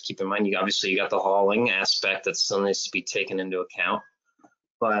 Of course, keep in mind, you got the hauling aspect that still needs to be taken into account.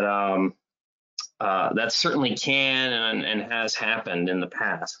 But that certainly can and has happened in the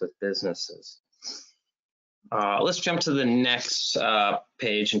past with businesses. Let's jump to the next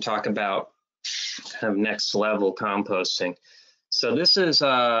page and talk about kind of next level composting. So this is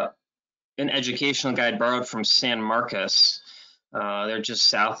an educational guide borrowed from San Marcos. They're just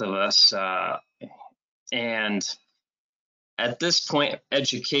south of us. And at this point,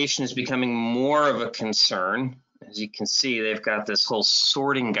 education is becoming more of a concern. As you can see, they've got this whole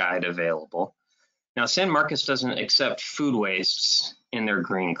sorting guide available. Now, San Marcos doesn't accept food wastes in their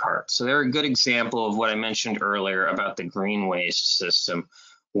green cart. So they're a good example of what I mentioned earlier about the green waste system,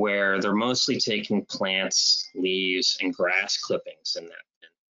 where they're mostly taking plants, leaves, and grass clippings in that bin.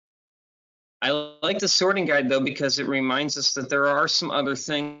 I like the sorting guide though, because it reminds us that there are some other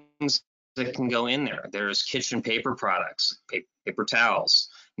things that can go in there. There's kitchen paper products, paper towels,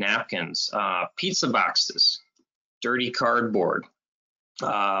 napkins, pizza boxes, dirty cardboard.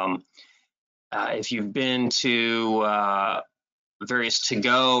 If you've been to various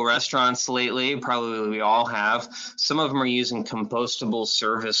to-go restaurants lately, probably we all have, some of them are using compostable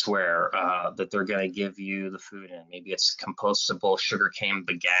serviceware that they're going to give you the food in. Maybe it's compostable sugarcane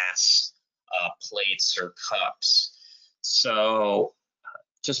bagasse plates or cups. So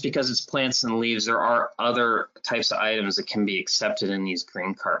just because it's plants and leaves, there are other types of items that can be accepted in these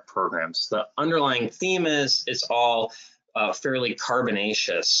green cart programs. The underlying theme is it's all fairly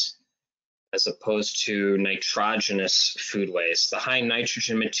carbonaceous as opposed to nitrogenous food waste. The high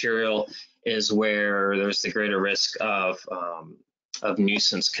nitrogen material is where there's the greater risk of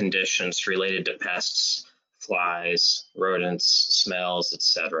nuisance conditions related to pests, flies, rodents, smells,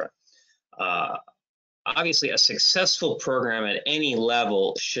 etc. Obviously, a successful program at any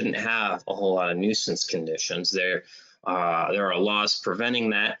level shouldn't have a whole lot of nuisance conditions. There are laws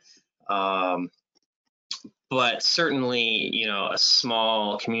preventing that. But certainly, you know, a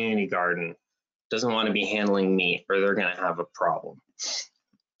small community garden doesn't want to be handling meat or they're going to have a problem.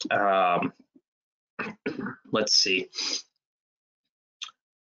 Let's see.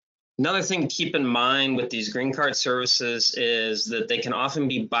 Another thing to keep in mind with these green cart services is that they can often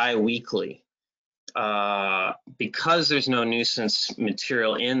be bi-weekly. Because there's no nuisance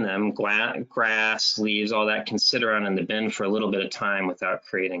material in them, grass, leaves, all that can sit around in the bin for a little bit of time without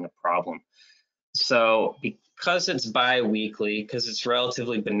creating a problem. So because it's bi-weekly, because it's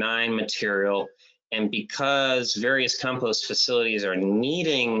relatively benign material, and because various compost facilities are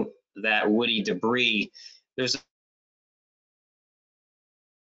needing that woody debris, there's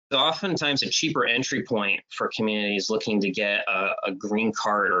oftentimes a cheaper entry point for communities looking to get a green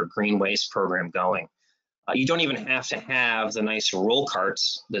cart or a green waste program going. You don't even have to have the nice roll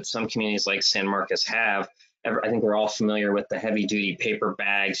carts that some communities like San Marcos have. I think we're all familiar with the heavy duty paper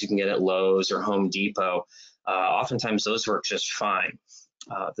bags you can get at Lowe's or Home Depot. Oftentimes those work just fine.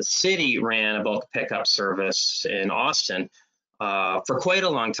 The city ran a bulk pickup service in Austin for quite a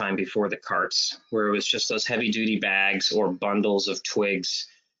long time before the carts, where it was just those heavy duty bags or bundles of twigs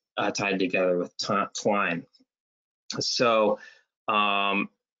tied together with twine. So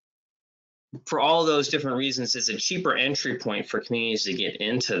for all those different reasons, it's a cheaper entry point for communities to get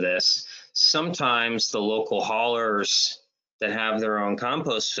into this. Sometimes the local haulers that have their own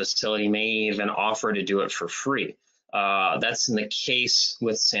compost facility may even offer to do it for free. That's in the case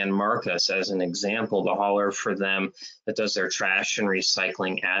with San Marcos, as an example. The hauler for them that does their trash and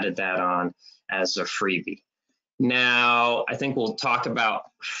recycling added that on as a freebie. Now, I think we'll talk about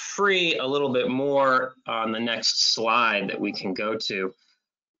free a little bit more on the next slide that we can go to.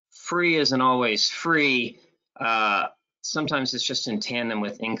 Free isn't always free. Sometimes it's just in tandem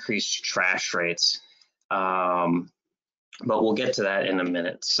with increased trash rates. But we'll get to that in a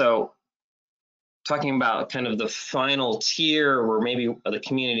minute. So talking about kind of the final tier where maybe the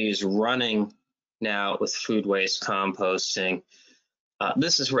community is running now with food waste composting,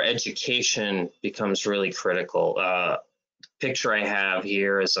 this is where education becomes really critical. The picture I have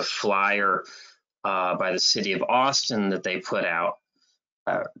here is a flyer by the city of Austin that they put out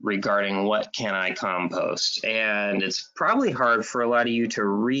regarding what can I compost. And it's probably hard for a lot of you to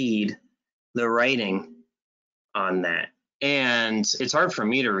read the writing on that. And it's hard for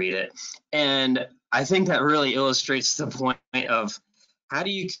me to read it. And I think that really illustrates the point of how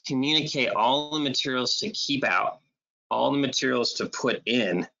do you communicate all the materials to keep out, all the materials to put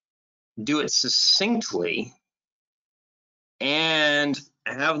in, do it succinctly, and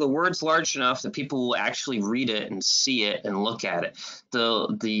have the words large enough that people will actually read it and see it and look at it.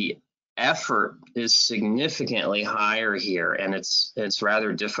 The effort is significantly higher here, and it's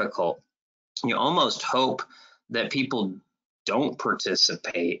rather difficult. You almost hope that people don't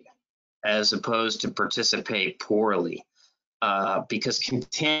participate as opposed to participate poorly, because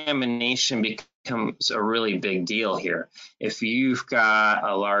contamination becomes a really big deal here. If you've got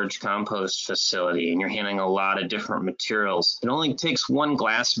a large compost facility and you're handling a lot of different materials, it only takes one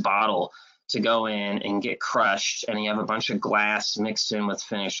glass bottle to go in and get crushed, and you have a bunch of glass mixed in with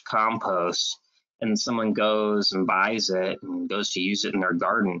finished compost, and someone goes and buys it and goes to use it in their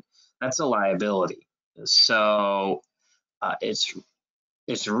garden. That's a liability. So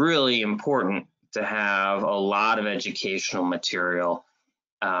it's really important to have a lot of educational material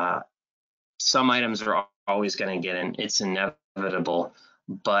some items are always going to get in. It's inevitable,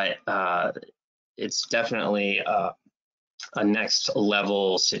 but it's definitely a next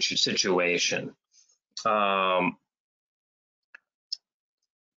level situation.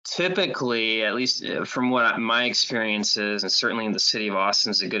 Typically, at least from what my experience is, and certainly in the city of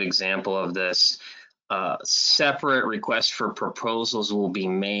Austin is a good example of this, separate requests for proposals will be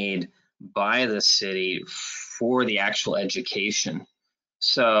made by the city for the actual education.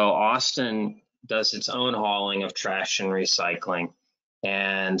 So Austin does its own hauling of trash and recycling.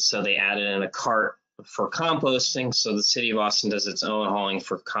 And so they added in a cart for composting. So the city of Austin does its own hauling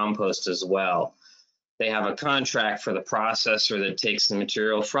for compost as well. They have a contract for the processor that takes the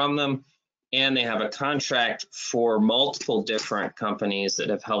material from them. And they have a contract for multiple different companies that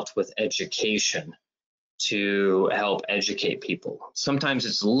have helped with education to help educate people. Sometimes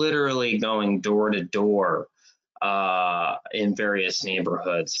it's literally going door to door in various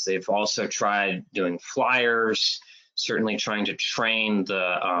neighborhoods. They've also tried doing flyers, certainly trying to train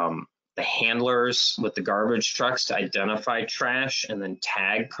the handlers with the garbage trucks to identify trash and then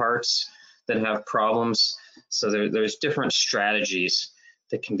tag carts that have problems. So there's different strategies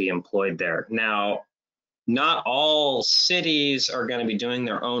that can be employed there. Now, not all cities are going to be doing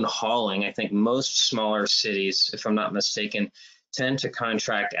their own hauling. I think most smaller cities, if I'm not mistaken, tend to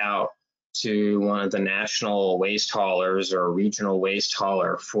contract out to one of the national waste haulers or regional waste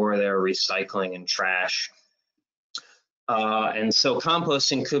hauler for their recycling and trash. And so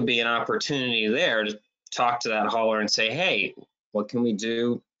composting could be an opportunity there to talk to that hauler and say, hey, what can we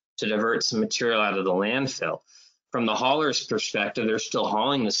do to divert some material out of the landfill? From the hauler's perspective, they're still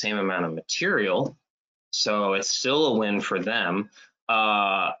hauling the same amount of material, so it's still a win for them.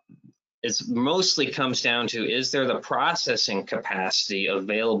 It mostly comes down to, is there the processing capacity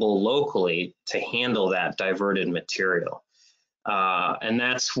available locally to handle that diverted material? And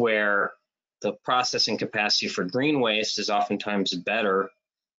that's where the processing capacity for green waste is oftentimes better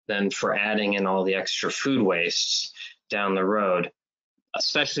than for adding in all the extra food wastes down the road,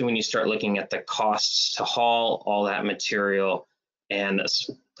 especially when you start looking at the costs to haul all that material and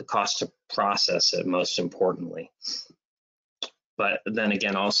the cost to process it, most importantly. But then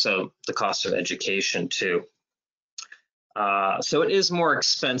again, also the cost of education too. So it is more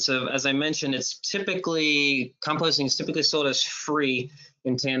expensive. As I mentioned, composting is typically sold as free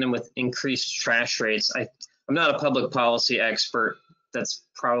in tandem with increased trash rates. I'm not a public policy expert. That's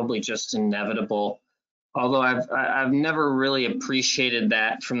probably just inevitable. Although I've never really appreciated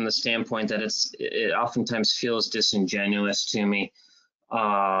that from the standpoint that it oftentimes feels disingenuous to me.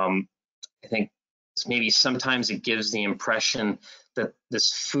 I think maybe sometimes it gives the impression that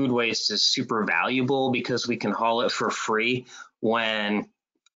this food waste is super valuable because we can haul it for free, when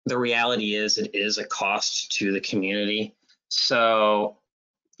the reality is it is a cost to the community. So,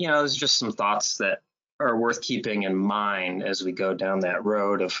 there's just some thoughts that are worth keeping in mind as we go down that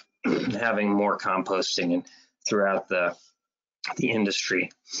road of having more composting and throughout the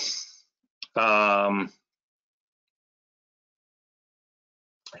industry. I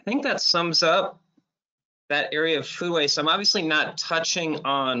think that sums up that area of food waste. I'm obviously not touching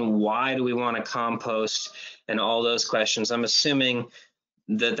on why do we want to compost and all those questions. I'm assuming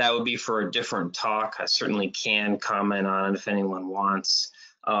that would be for a different talk. I certainly can comment on it if anyone wants.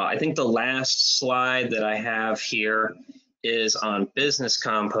 I think the last slide that I have here is on business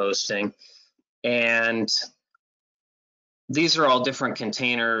composting. And these are all different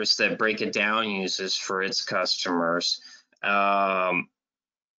containers that Break It Down uses for its customers.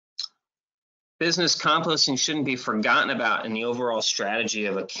 Business composting shouldn't be forgotten about in the overall strategy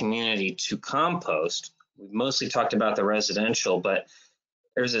of a community to compost. We've mostly talked about the residential, but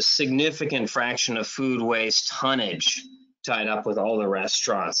there's a significant fraction of food waste tonnage tied up with all the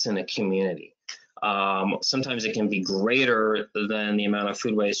restaurants in a community. Sometimes it can be greater than the amount of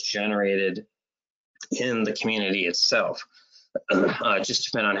food waste generated in the community itself. Just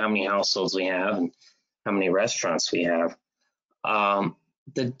depending on how many households we have and how many restaurants we have.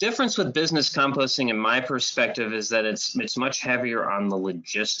 The difference with business composting, in my perspective, is that it's much heavier on the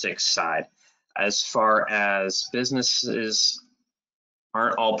logistics side, as far as businesses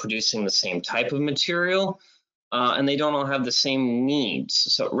aren't all producing the same type of material, and they don't all have the same needs.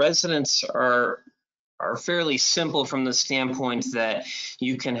 So residents are fairly simple from the standpoint that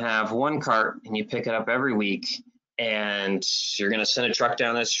you can have one cart and you pick it up every week, and you're going to send a truck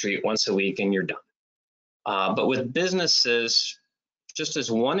down the street once a week and you're done. But with businesses, just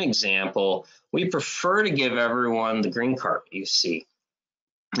as one example, we prefer to give everyone the green cart you see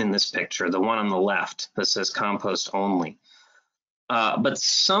in this picture, the one on the left that says compost only. But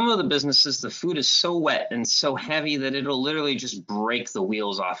some of the businesses, the food is so wet and so heavy that it'll literally just break the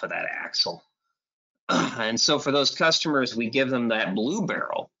wheels off of that axle. And so for those customers, we give them that blue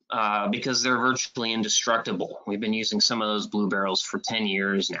barrel because they're virtually indestructible. We've been using some of those blue barrels for 10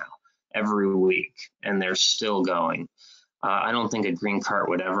 years now, every week, and they're still going. I don't think a green cart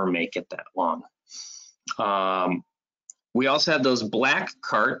would ever make it that long. We also have those black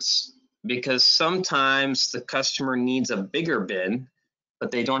carts because sometimes the customer needs a bigger bin,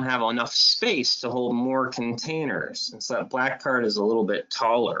 but they don't have enough space to hold more containers. And so that black cart is a little bit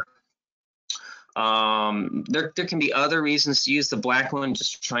taller. There can be other reasons to use the black one,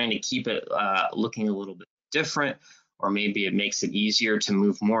 just trying to keep it looking a little bit different, or maybe it makes it easier to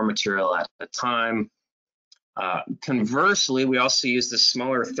move more material at a time. Conversely, we also use the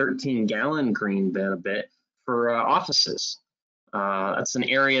smaller 13-gallon green bin a bit for offices. That's an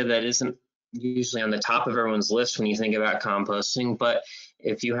area that isn't usually on the top of everyone's list when you think about composting, but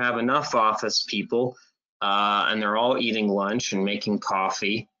if you have enough office people and they're all eating lunch and making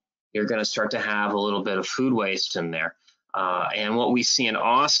coffee, you're going to start to have a little bit of food waste in there. And what we see in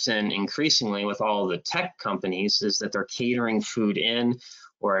Austin increasingly with all the tech companies is that they're catering food in,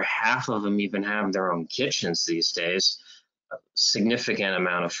 or half of them even have their own kitchens these days. A significant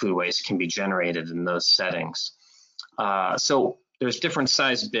amount of food waste can be generated in those settings. So there's different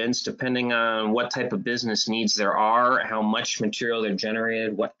size bins depending on what type of business needs there are, how much material they're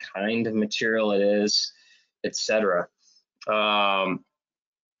generated, what kind of material it is, etc.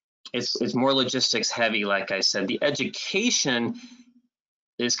 It's more logistics heavy, like I said. The education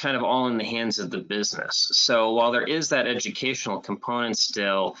is kind of all in the hands of the business. So while there is that educational component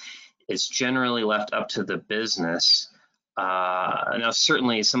still, it's generally left up to the business. Now,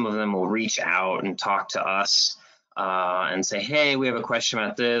 certainly some of them will reach out and talk to us and say, hey, we have a question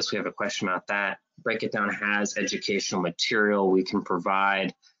about this, we have a question about that. Break It Down has educational material we can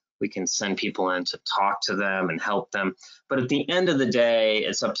provide. We can send people in to talk to them and help them. But at the end of the day,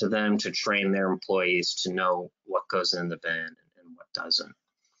 it's up to them to train their employees to know what goes in the bin and what doesn't.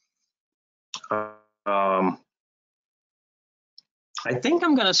 I think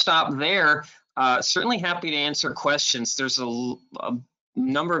I'm going to stop there. Certainly happy to answer questions. There's a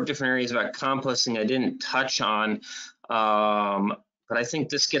number of different areas about composting I didn't touch on, but I think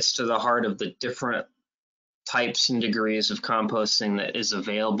this gets to the heart of the different types and degrees of composting that is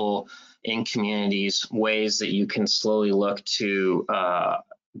available in communities, ways that you can slowly look to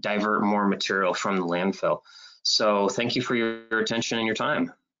divert more material from the landfill. So thank you for your attention and your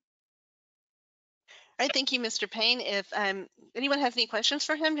time. All right, thank you, Mr. Payne. If anyone has any questions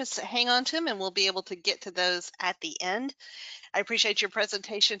for him, just hang on to him and we'll be able to get to those at the end. I appreciate your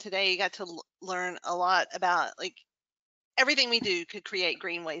presentation today. You got to learn a lot about everything we do could create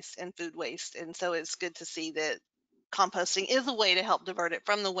green waste and food waste. And so it's good to see that composting is a way to help divert it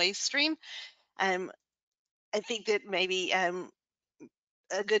from the waste stream. I think that maybe a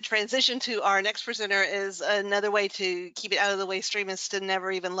good transition to our next presenter is another way to keep it out of the waste stream is to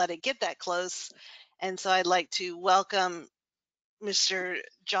never even let it get that close. And so I'd like to welcome Mr.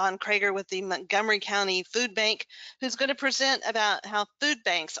 John Krager with the Montgomery County Food Bank, who's going to present about how food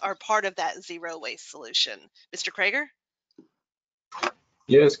banks are part of that zero waste solution. Mr. Krager?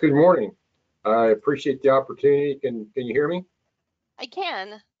 Yes, good morning. I appreciate the opportunity. Can you hear me? I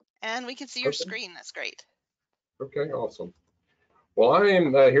can, and we can see your screen. That's great. Okay, awesome. Well, I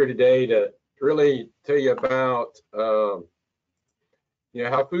am here today to really tell you about how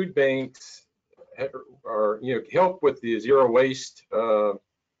food banks are help with the zero waste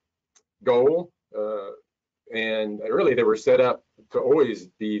goal, and really they were set up to always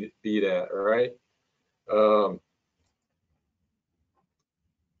be that. All right.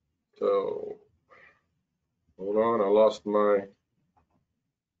 So hold on, I lost my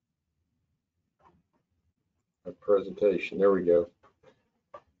presentation. There we go.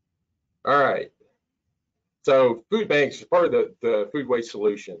 All right. So food banks are part of the food waste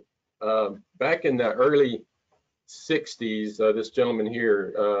solution. Back in the early 60s, this gentleman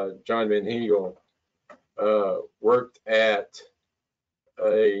here, John Van Hegel, worked at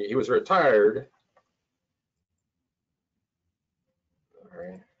he was retired. All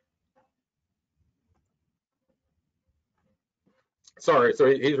right. Sorry, so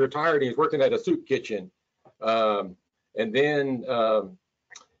he's retired. He's working at a soup kitchen. And then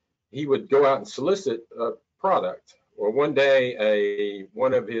he would go out and solicit a product. Well, one day,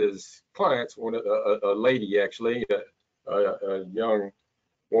 one of his clients, a lady actually, a young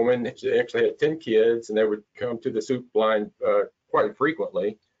woman, she actually had 10 kids, and they would come to the soup line quite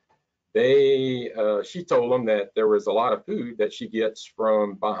frequently. She told them that there was a lot of food that she gets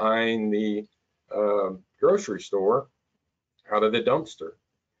from behind the grocery store, out of the dumpster.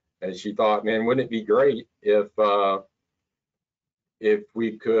 And she thought, man, wouldn't it be great if if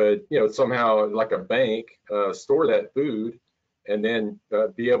we could, somehow like a bank, store that food and then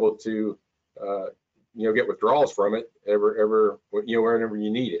be able to, get withdrawals from it whenever you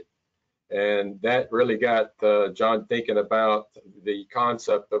need it. And that really got John thinking about the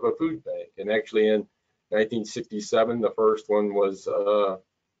concept of a food bank. And actually in 1967, the first one was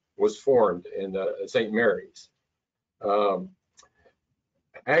formed in St. Mary's.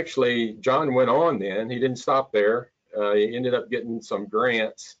 Actually, John went on then. He didn't stop there. He ended up getting some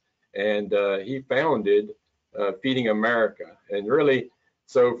grants, and he founded Feeding America. And really,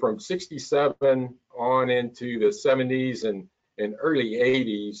 so from 67 on into the 70s and early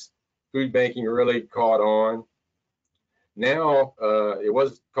 80s, food banking really caught on. Now, it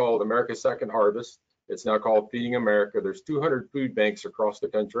was called America's Second Harvest. It's now called Feeding America. There's 200 food banks across the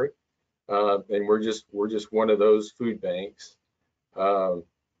country, and we're just one of those food banks. A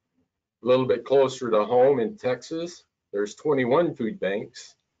little bit closer to home in Texas, there's 21 food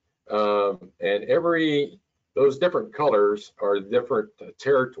banks, and those different colors are different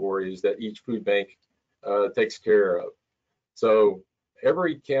territories that each food bank takes care of. So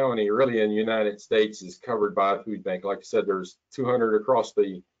every county really in the United States is covered by a food bank. Like I said, there's 200 across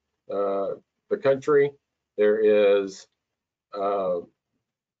the country. There is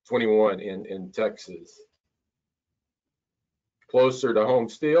 21 in Texas. Closer to home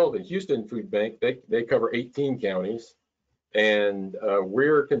still, the Houston Food Bank, they cover 18 counties, and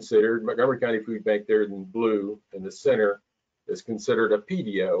we're considered, Montgomery County Food Bank there in blue in the center is considered a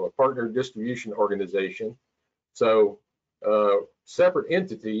PDO, a partner distribution organization. So separate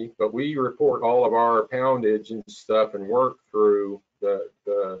entity, but we report all of our poundage and stuff and work through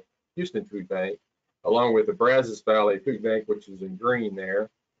the Houston Food Bank, along with the Brazos Valley Food Bank, which is in green there,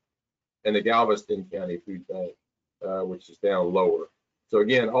 and the Galveston County Food Bank, which is down lower. So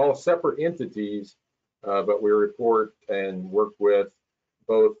again, all separate entities, but we report and work with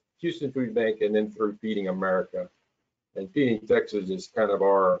both Houston Food Bank and then through Feeding America. And Feeding Texas is kind of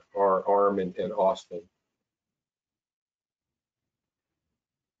our arm in Austin.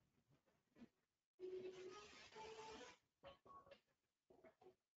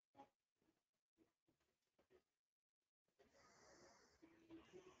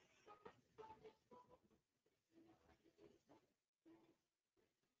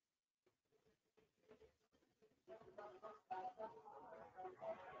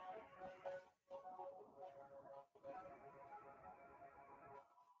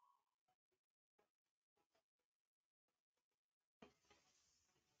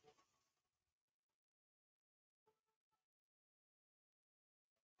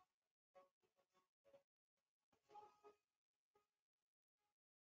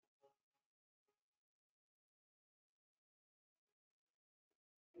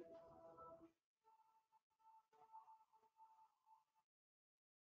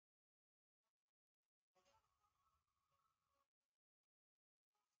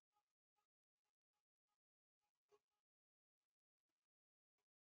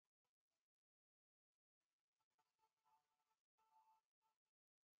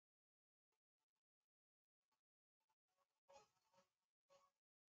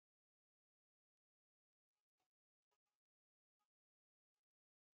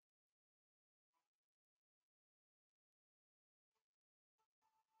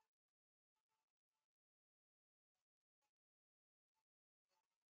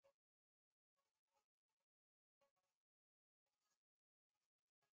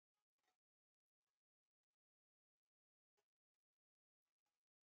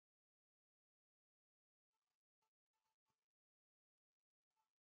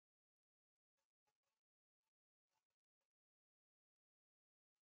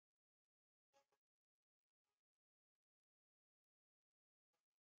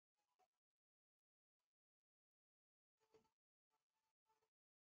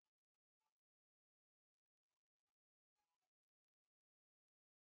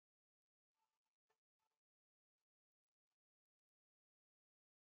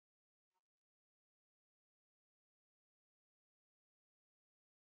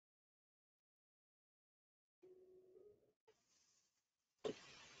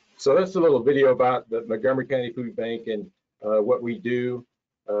 So that's a little video about the Montgomery County Food Bank and what we do.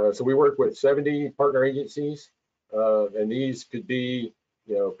 So we work with 70 partner agencies, and these could be,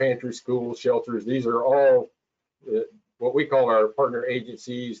 pantry, schools, shelters. These are all what we call our partner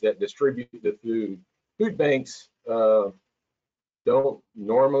agencies that distribute the food. Food banks don't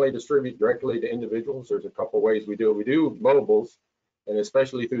normally distribute directly to individuals. There's a couple ways we do it. We do mobiles, and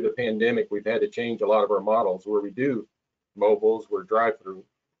especially through the pandemic, we've had to change a lot of our models where we do mobiles, we're drive-through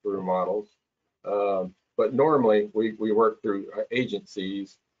models. but normally we work through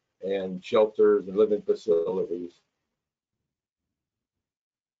agencies and shelters and living facilities.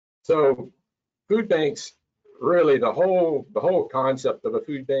 So food banks, really the whole concept of a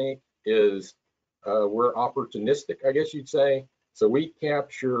food bank is we're opportunistic, I guess you'd say. So we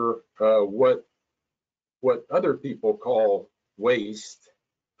capture what other people call waste,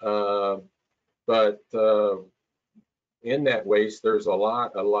 but in that waste there's a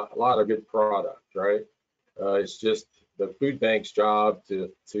lot of good product, right? It's just the food bank's job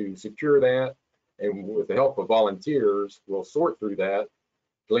to secure that, and with the help of volunteers, we'll sort through that,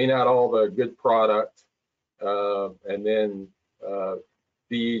 clean out all the good product, and then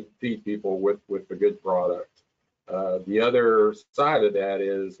feed people with the good product. The other side of that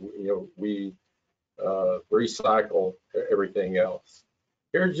is, we recycle everything else.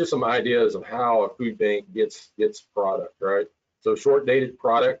 Here's just some ideas of how a food bank gets product, right? So short dated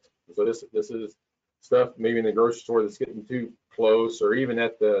product. So this is stuff maybe in the grocery store that's getting too close, or even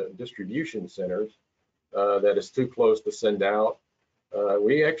at the distribution centers that is too close to send out.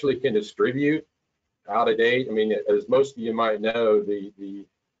 We actually can distribute out of date. I mean, as most of you might know, the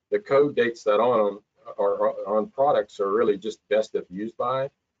code dates that on products are really just best if used by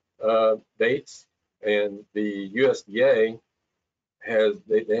dates. And the USDA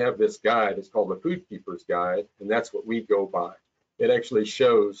they have this guide. It's called the Food Keeper's Guide, and that's what we go by. It actually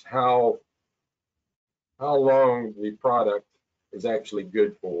shows how long the product is actually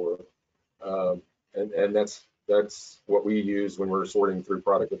good for, and that's what we use when we're sorting through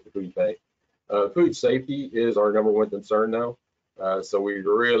product at the food bank. Food safety is our #1 concern, though, so we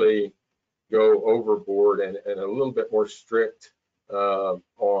really go overboard and a little bit more strict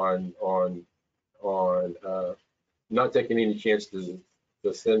on not taking any chances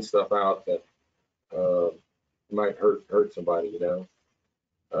to send stuff out that might hurt somebody,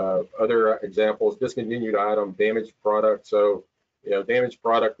 Other examples: discontinued item, damaged product. So, damaged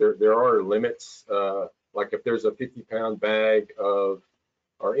product, there are limits. Like if there's a 50-pound bag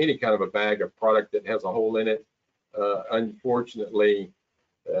or any kind of a bag of product that has a hole in it, unfortunately,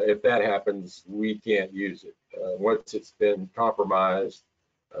 if that happens, we can't use it. Once it's been compromised,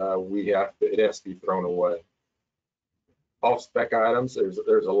 it has to be thrown away. Off-spec items,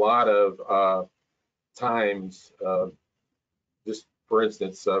 there's a lot of times, just for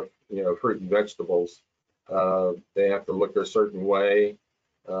instance, fruit and vegetables, they have to look a certain way,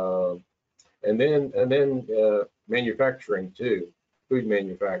 and then manufacturing too, food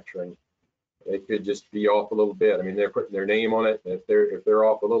manufacturing. They could just be off a little bit. I mean, they're putting their name on it. If they're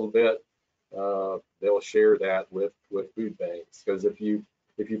off a little bit, they'll share that with food banks. Because if you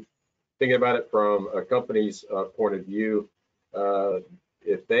think about it from a company's point of view,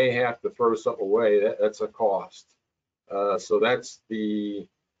 if they have to throw something away, that's a cost. So that's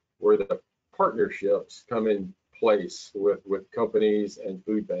where the partnerships come in place with companies and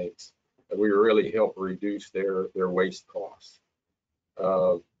food banks. And we really help reduce their waste costs.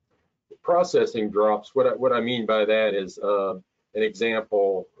 Processing drops. What I mean by that is, an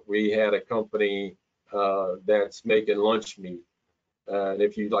example, we had a company that's making lunch meat. And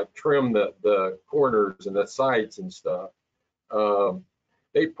if you trim the corners and the sides and stuff,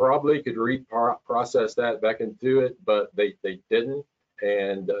 they probably could reprocess that back into it, but they didn't,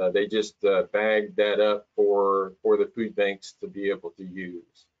 and they just bagged that up for the food banks to be able to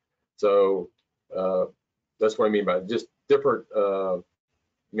use. So that's what I mean by just different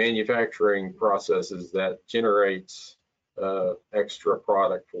manufacturing processes that generates extra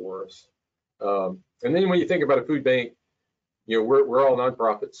product for us. And then when you think about a food bank, we're all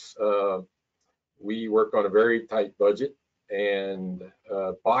nonprofits. We work on a very tight budget, and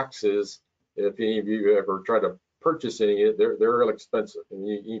boxes, if any of you ever try to purchase any, they're real expensive, and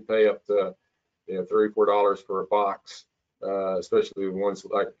you pay up to $3 or $4 for a box, especially ones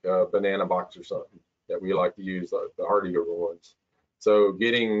like banana box or something that we like to use, the heartier ones. So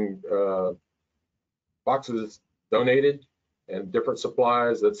getting boxes donated and different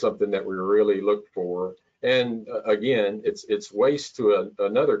supplies, that's something that we really look for. And again, it's waste to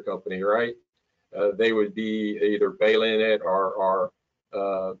another company, right? They would be either bailing it or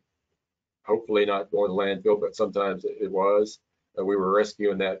hopefully not going to landfill, but sometimes it was. We were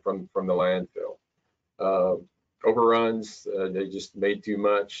rescuing that from the landfill. Overruns, they just made too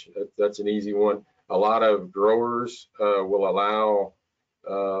much. That's an easy one. A lot of growers will allow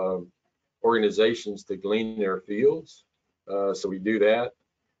organizations to glean their fields, so we do that.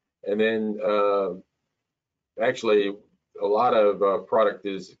 And then actually, a lot of product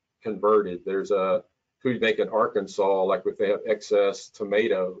is converted. There's a food bank in Arkansas, like if they have excess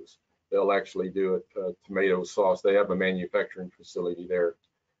tomatoes, they'll actually do a tomato sauce. They have a manufacturing facility there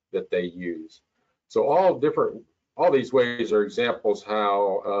that they use. So all these ways are examples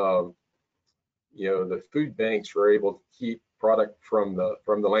how the food banks are able to keep product from the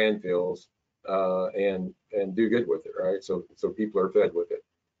landfills and do good with it, right? So people are fed with it.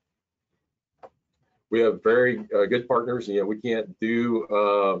 We have very good partners. We can't do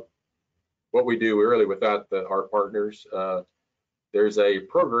what we do really without our partners. There's a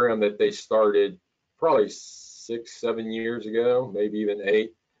program that they started probably 6-7 years ago, maybe even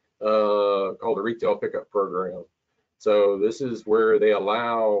 8, called a retail pickup program. So this is where they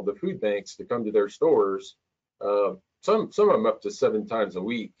allow the food banks to come to their stores, some of them up to 7 times a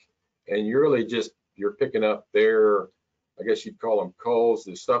week, and you're picking up their, I guess you'd call them culls,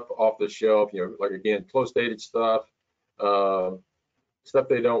 the stuff off the shelf, like again, close dated stuff, stuff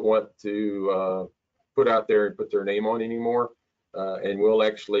they don't want to put out there and put their name on anymore. And we'll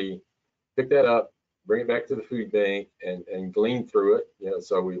actually pick that up, bring it back to the food bank and glean through it.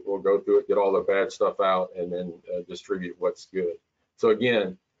 So we'll go through it, get all the bad stuff out, and then distribute what's good. So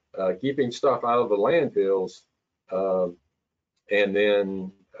again, keeping stuff out of the landfills and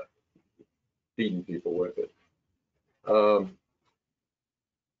then feeding people with it.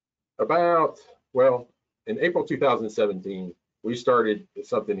 In April 2017, we started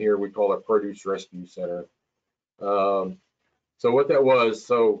something here we call a Produce Rescue Center. So what that was,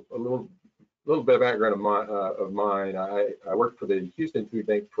 so a little bit of background of mine. I worked for the Houston Food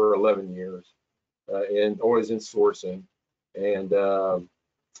Bank for 11 years, and always in sourcing. And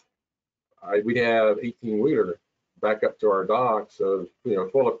we'd have 18-wheeler back up to our docks of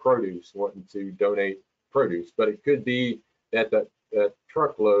full of produce, wanting to donate produce. But it could be that that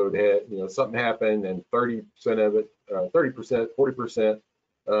truckload had something happened, and 30% of it, 30%,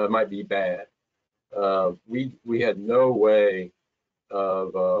 40% might be bad. We had no way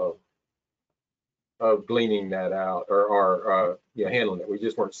of gleaning that out or handling it. We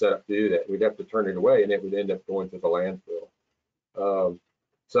just weren't set up to do that. We'd have to turn it away, and it would end up going to the landfill.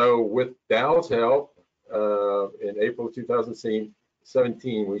 So with Dow's help, in April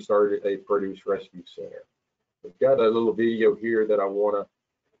 2017, we started a Produce Rescue Center. We've got a little video here that I want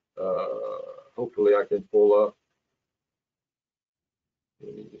to, hopefully I can pull up.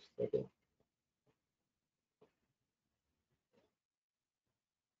 Give me just a second.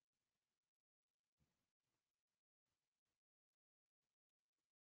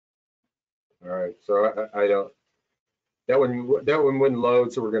 All right, so I don't, that one wouldn't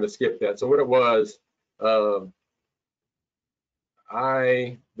load, so we're going to skip that. So what it was, there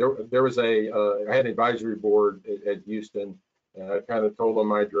was I had an advisory board at Houston, and I kind of told them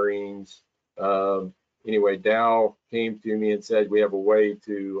my dreams. Anyway, Dow came to me and said, we have a way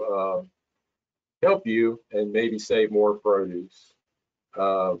to help you and maybe save more produce.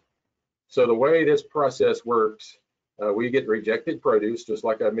 So the way this process works, we get rejected produce, just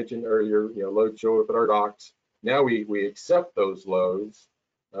like I mentioned earlier, loads show up at our docks. Now we accept those loads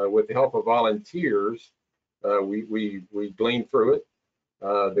with the help of volunteers. We glean through it.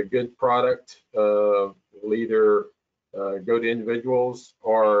 The good product will either go to individuals,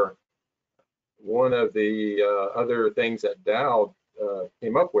 or one of the other things that Dow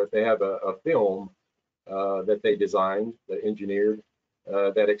came up with, they have a film that they designed, that engineered,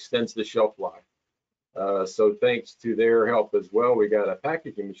 that extends the shelf life. So thanks to their help as well, we got a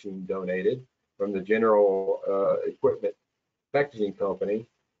packaging machine donated from the General Equipment Packaging Company,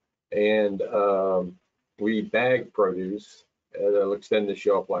 and we bag produce that'll extend the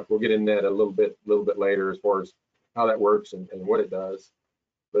shelf life. We'll get in that a little bit later as far as how that works and what it does.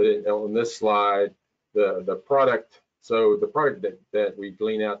 But on this slide, the product, so the product that we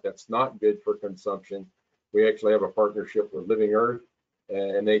glean out that's not good for consumption, we actually have a partnership with Living Earth,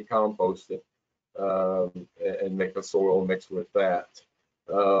 and they compost it and make a soil mix with that.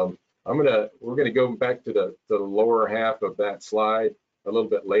 We're gonna go back to the lower half of that slide a little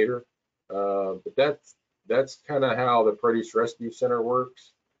bit later, but that's kind of how the Produce Rescue Center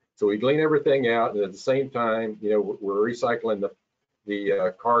works. So we glean everything out, and at the same time, we're recycling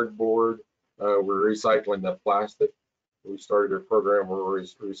the cardboard, we're recycling the plastic. We started a program where we're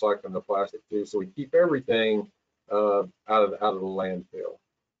recycling the plastic too. So we keep everything out of the landfill.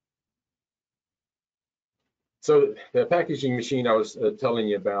 So the packaging machine I was telling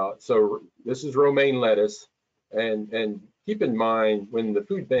you about, so this is romaine lettuce, and keep in mind, when the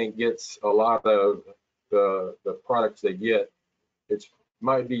food bank gets a lot of the products they get, it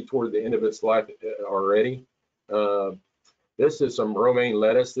might be toward the end of its life already. This is some romaine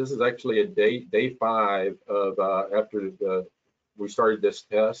lettuce. This is actually a day 5 of after we started this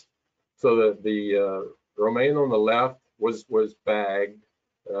test. So the romaine on the left was bagged.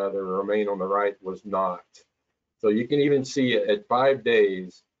 The romaine on the right was not. So you can even see at 5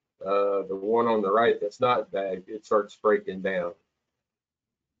 days, the one on the right that's not bagged, it starts breaking down.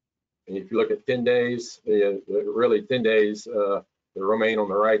 And if you look at 10 days, really 10 days, the romaine on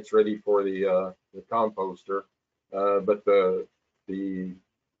the right is ready for the composter, but the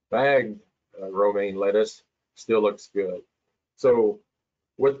bagged romaine lettuce still looks good. So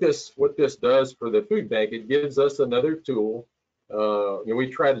what this does for the food bank, it gives us another tool. We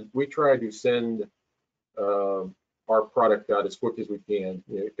try to send our product out as quick as we can,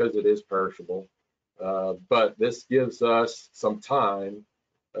 because it is perishable. But this gives us some time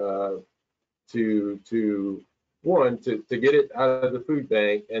to get it out of the food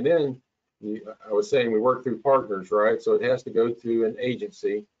bank, and then I was saying we work through partners, right? So it has to go to an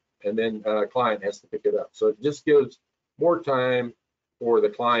agency, and then a client has to pick it up. So it just gives more time for the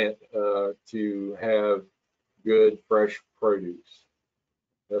client to have good fresh produce.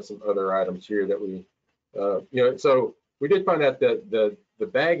 That's some other items here that we, so we did find out that the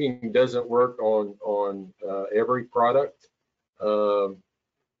bagging doesn't work on every product, and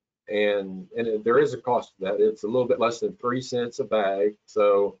there is a cost to that. It's a little bit less than 3 cents a bag.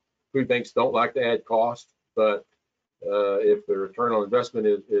 So food banks don't like to add cost, but if the return on investment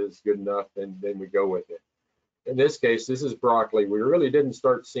is good enough, then we go with it. In this case, this is broccoli. We really didn't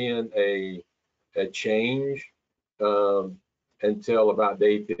start seeing a change until about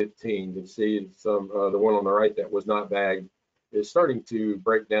day 15. You see some the one on the right that was not bagged is starting to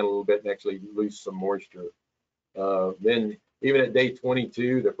break down a little bit and actually lose some moisture. Then even at day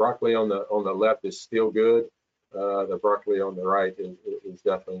 22, the broccoli on the left is still good. The broccoli on the right is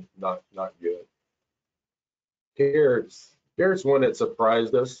definitely not good. Carrots one that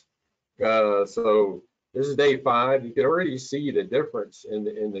surprised us. So this is day 5. You can already see the difference in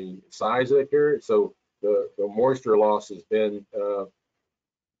the size of the carrot. So the moisture loss has been a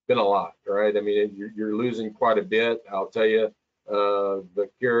lot, right? I mean, you're losing quite a bit. I'll tell you, the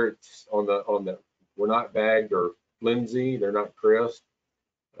carrots on the were not bagged or flimsy. They're not crisp.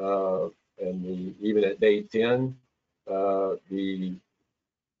 And even at day 10, the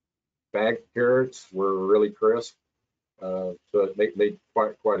bagged carrots were really crisp. So it made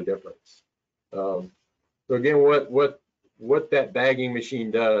quite a difference. So again, what that bagging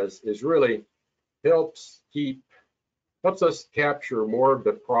machine does is really helps us capture more of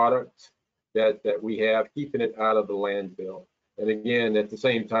the product that we have, keeping it out of the landfill. And again, at the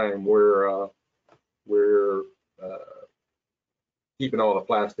same time, we're keeping all the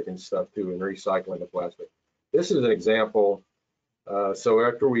plastic and stuff too, and recycling the plastic. This is an example. So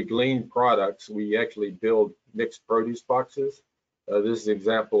after we glean products, we actually build mixed produce boxes. This is an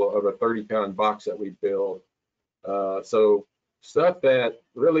example of a 30-pound box that we build. So stuff that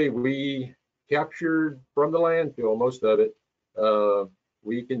really we captured from the landfill, most of it,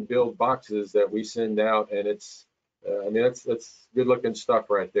 we can build boxes that we send out, and it's, I mean, that's good looking stuff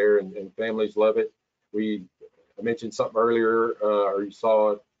right there, and families love it. I mentioned something earlier, or you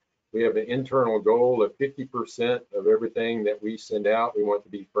saw it. We have an internal goal of 50% of everything that we send out, we want to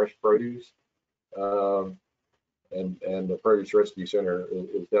be fresh produce. And the Produce Rescue Center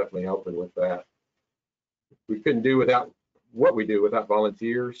is definitely helping with that. We couldn't do without what we do without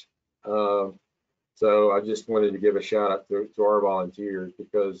volunteers. So I just wanted to give a shout out to our volunteers,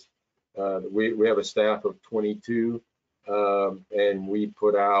 because we have a staff of 22, and we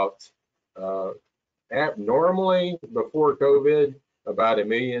put out normally before COVID about 1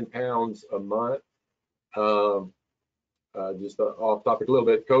 million pounds a month. Just off topic a little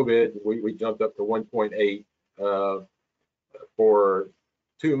bit, COVID, we jumped up to 1.8 for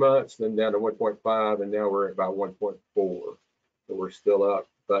 2 months, then down to 1.5, and now we're at about 1.4. So we're still up,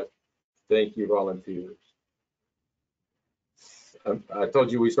 but thank you, volunteers. I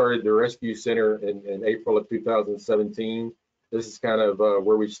told you we started the rescue center in April of 2017. This is kind of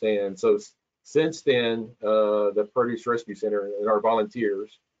where we stand. So since then, the Produce Rescue Center and our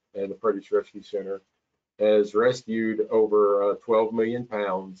volunteers and the Produce Rescue Center has rescued over 12 million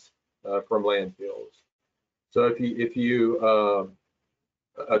pounds from landfills. So if you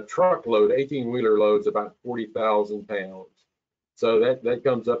a truckload, 18-wheeler loads about 40,000 pounds. So that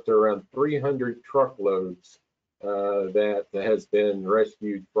comes up to around 300 truckloads that has been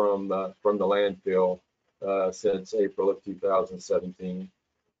rescued from the landfill since April of 2017.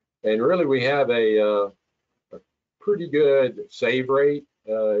 And really, we have a pretty good save rate.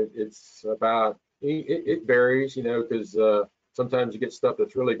 It's about, it varies, because sometimes you get stuff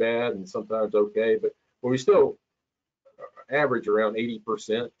that's really bad and sometimes okay, but we still average around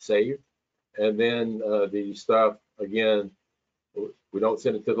 80% saved. And then the stuff, again, we don't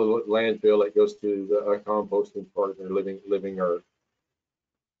send it to the landfill. It goes to the composting partner, Living Earth.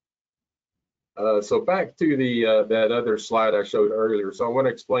 So back to the that other slide I showed earlier. So I want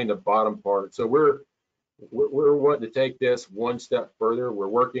to explain the bottom part. So we're wanting to take this one step further. We're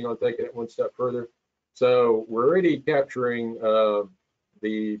working on taking it one step further. So we're already capturing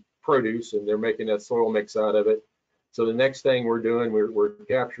the produce, and they're making a soil mix out of it. So the next thing we're doing, we're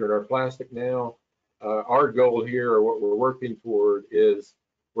capturing our plastic now. Our goal here, or what we're working toward, is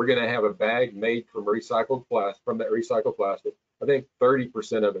we're going to have a bag made from recycled plastic, from that recycled plastic. I think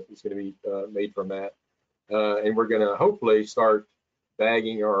 30% of it is going to be made from that. And we're going to hopefully start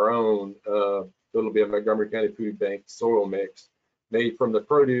bagging our own little bit of Montgomery County Food Bank soil mix made from the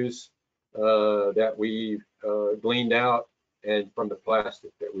produce that we've gleaned out, and from the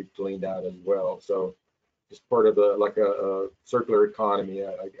plastic that we've gleaned out as well. So it's part of like a circular economy,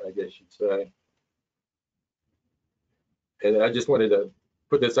 I guess you'd say. And I just wanted to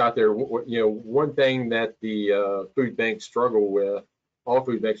put this out there. One thing that the food banks struggle with, all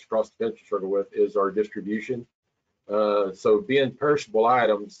food banks across the country struggle with, is our distribution. So being perishable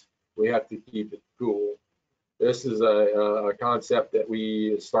items, we have to keep it cool. This is a concept that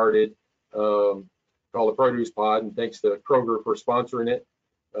we started called the Produce Pod, and thanks to Kroger for sponsoring it.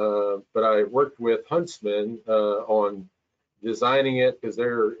 But I worked with Huntsman on designing it, because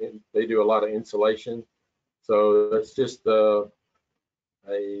they do a lot of insulation. So it's just really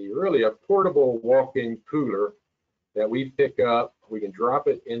a portable walk-in cooler that we pick up. We can drop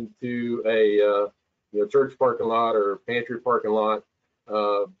it into a church parking lot or pantry parking lot.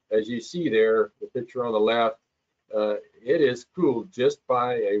 As you see there, the picture on the left, it is cooled just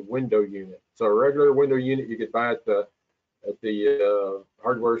by a window unit. So a regular window unit you could buy at the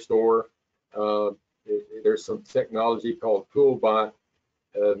hardware store. There's some technology called CoolBot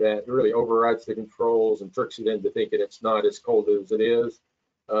that really overrides the controls and tricks it into thinking it's not as cold as it is.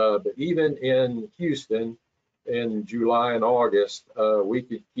 But even in Houston, in July and August, we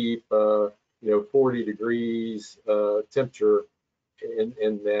could keep 40 degrees temperature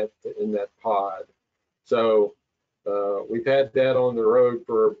in that pod. So we've had that on the road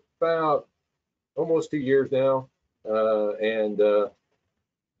for about almost 2 years now, and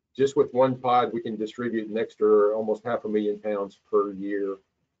just with one pod, we can distribute an extra almost 500,000 pounds per year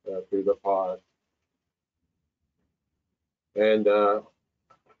through the pod. And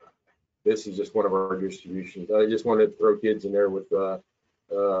this is just one of our distributions. I just wanted to throw kids in there with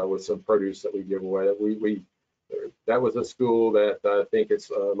some produce that we give away. That was a school that I think it's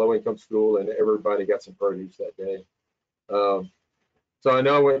a low-income school, and everybody got some produce that day. So I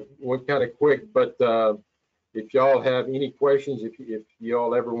know it went kind of quick, but if y'all have any questions, if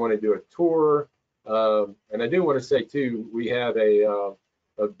y'all ever want to do a tour, and I do want to say too, we have a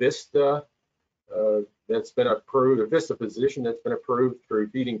Vista that's been approved, a Vista position that's been approved through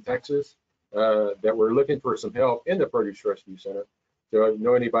Feeding Texas, that we're looking for some help in the Produce Rescue Center. So if you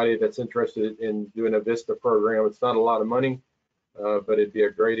know anybody that's interested in doing a Vista program, it's not a lot of money, but it'd be a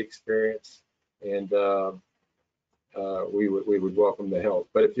great experience, and we would welcome the help.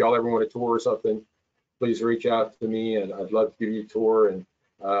 But if y'all ever want a tour or something, please reach out to me, and I'd love to give you a tour, and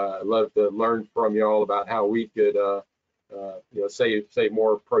I'd love to learn from y'all about how we could save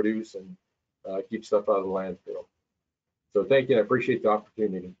more produce and keep stuff out of the landfill. So thank you, and I appreciate the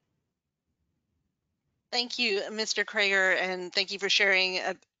opportunity. Thank you, Mr. Krager, and thank you for sharing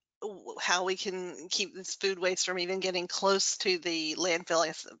how we can keep this food waste from even getting close to the landfill.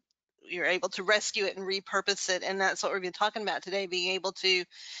 You're able to rescue it and repurpose it, and that's what we've been talking about today, being able to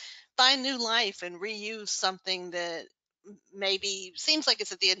find new life and reuse something that maybe seems like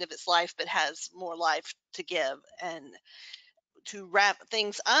it's at the end of its life but has more life to give. And to wrap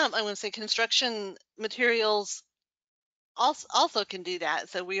things up, I want to say construction materials also can do that.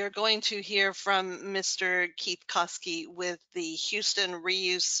 So we are going to hear from Mr. Keith Koski with the Houston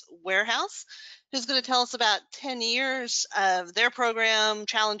Reuse Warehouse, who's going to tell us about 10 years of their program,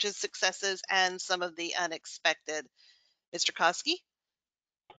 challenges, successes, and some of the unexpected. Mr. Koski?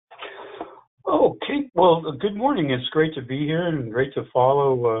 Okay, well, good morning. It's great to be here and great to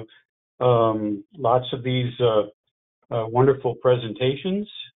follow lots of these wonderful presentations.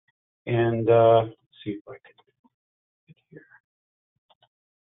 And let's see if I can get here.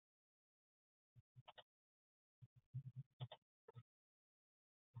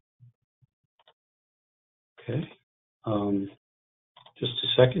 Okay, just a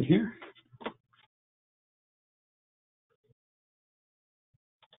second here.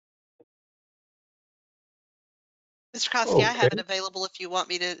 Mr. Koski, okay. I have it available if you want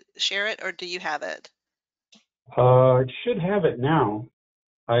me to share it, or do you have it? I should have it now.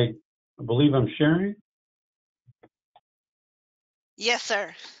 I believe I'm sharing. Yes,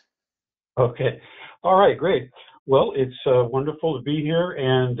 sir. Okay. All right, great. Well, it's wonderful to be here,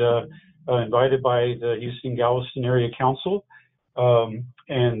 and invited by the Houston-Galveston Area Council. So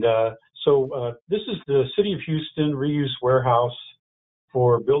this is the City of Houston reuse warehouse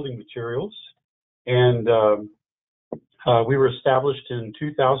for building materials. And we were established in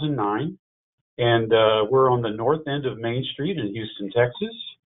 2009. And we're on the north end of Main Street in Houston, Texas.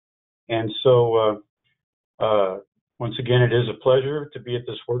 And so once again, it is a pleasure to be at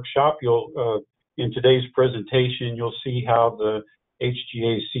this workshop. In today's presentation, you'll see how the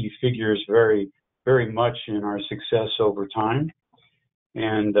HGAC figures very, very much in our success over time.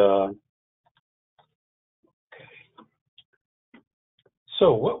 And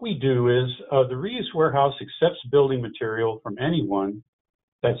so what we do is the reuse warehouse accepts building material from anyone,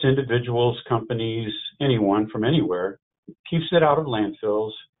 that's individuals, companies, anyone from anywhere, keeps it out of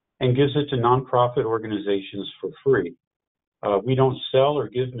landfills, and gives it to nonprofit organizations for free. We don't sell or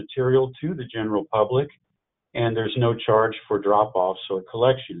give material to the general public, and there's no charge for drop-offs or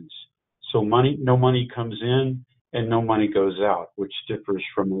collections. So no money comes in and no money goes out, which differs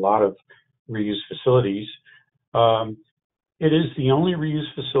from a lot of reuse facilities. It is the only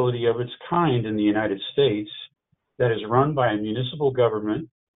reuse facility of its kind in the United States that is run by a municipal government,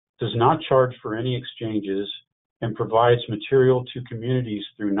 does not charge for any exchanges, and provides material to communities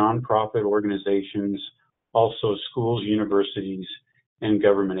through nonprofit organizations, also schools, universities, and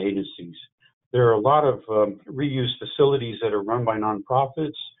government agencies. There are a lot of reuse facilities that are run by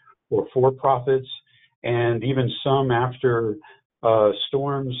nonprofits or for-profits, and even some after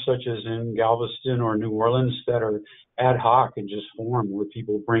storms such as in Galveston or New Orleans that are ad hoc and just form where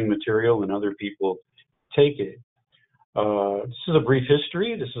people bring material and other people take it. This is a brief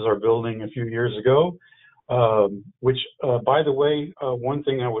history. This is our building a few years ago, which, by the way, one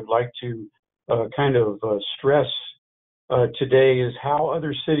thing I would like to kind of stress today is how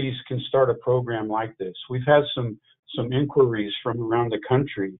other cities can start a program like this. We've had some inquiries from around the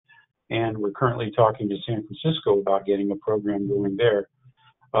country, and we're currently talking to San Francisco about getting a program going there.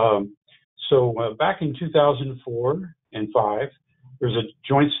 So back in 2004 and 5, there's a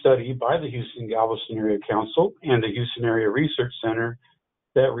joint study by the Houston-Galveston Area Council and the Houston Area Research Center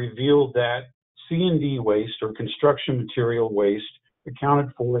that revealed that C&D waste, or construction material waste,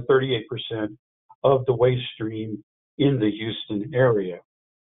 accounted for 38% of the waste stream in the Houston area.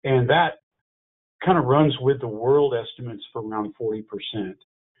 And that kind of runs with the world estimates for around 40%.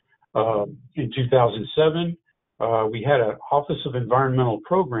 In 2007, we had an Office of Environmental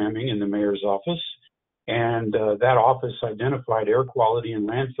Programming in the mayor's office, and that office identified air quality and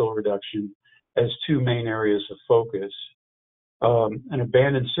landfill reduction as two main areas of focus. An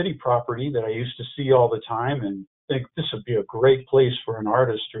abandoned city property that I used to see all the time and think this would be a great place for an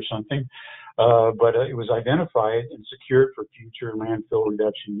artist or something, but it was identified and secured for future landfill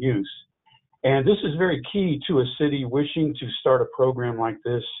reduction use. And this is very key to a city wishing to start a program like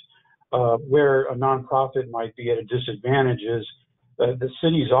this, where a nonprofit might be at a disadvantage. Is the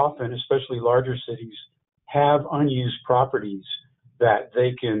cities often, especially larger cities, have unused properties that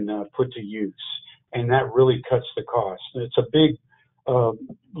they can put to use, and that really cuts the cost. It's a big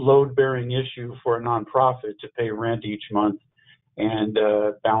load-bearing issue for a nonprofit to pay rent each month and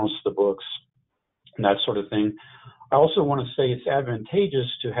balance the books and that sort of thing. I also want to say it's advantageous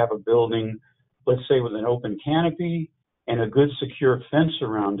to have a building, let's say with an open canopy and a good secure fence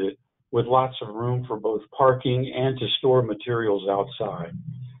around it, with lots of room for both parking and to store materials outside.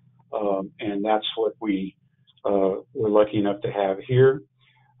 And that's what we're lucky enough to have here.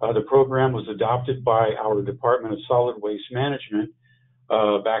 The program was adopted by our Department of Solid Waste Management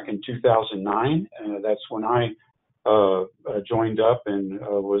back in 2009. That's when I joined up and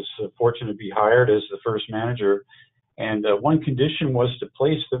was fortunate to be hired as the first manager. And one condition was to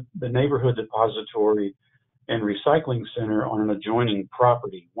place the neighborhood depository and recycling center on an adjoining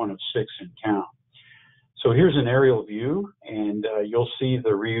property, one of 6 in town. So here's an aerial view, and you'll see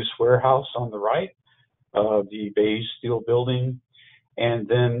the reuse warehouse on the right, the beige steel building. And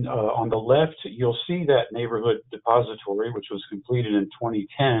then on the left, you'll see that neighborhood depository, which was completed in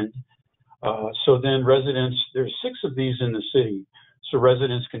 2010. So then residents, there's 6 of these in the city. So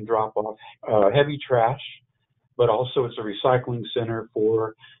residents can drop off heavy trash, but also it's a recycling center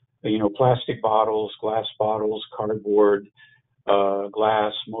for, plastic bottles, glass bottles, cardboard,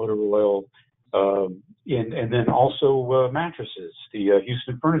 glass, motor oil, and then also mattresses. The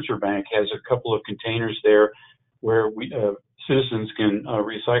Houston Furniture Bank has a couple of containers there where citizens can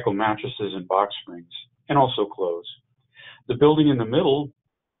recycle mattresses and box springs, and also clothes. The building in the middle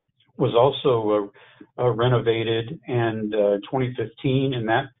was also renovated in 2015, and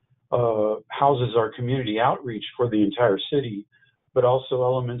that houses our community outreach for the entire city, but also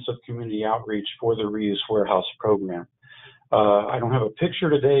elements of community outreach for the reuse warehouse program. I don't have a picture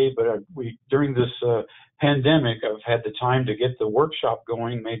today, but during this pandemic, I've had the time to get the workshop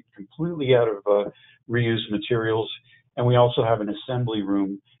going, made completely out of reused materials. And we also have an assembly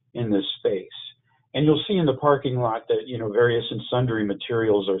room in this space. And you'll see in the parking lot that, you know, various and sundry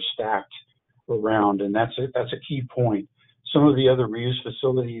materials are stacked around, and that's a key point. Some of the other reuse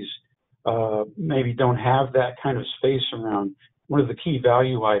facilities maybe don't have that kind of space around. One of the key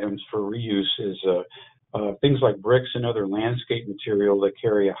value items for reuse is things like bricks and other landscape material that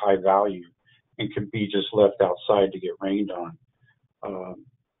carry a high value and can be just left outside to get rained on.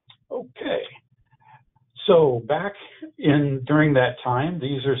 Okay. So back during that time,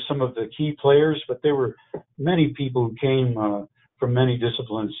 these are some of the key players, but there were many people who came from many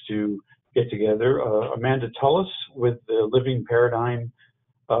disciplines to get together. Amanda Tullis with the Living Paradigm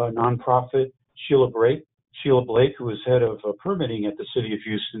nonprofit, Sheila Blake, who was head of permitting at the City of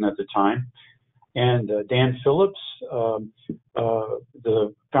Houston at the time, and Dan Phillips,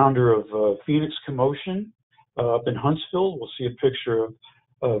 the founder of Phoenix Commotion up in Huntsville. We'll see a picture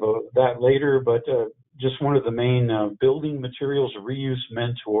of that later, but just one of the main building materials reuse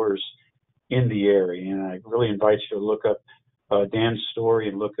mentors in the area. And I really invite you to look up Dan's story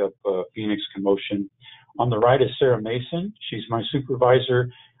and look up Phoenix Commotion. On the right is Sarah Mason. She's my supervisor.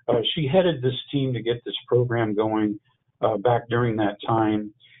 She headed this team to get this program going back during that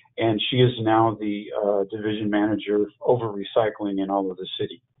time. And she is now the division manager over recycling in all of the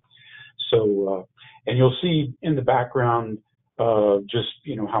city. So, and you'll see in the background just,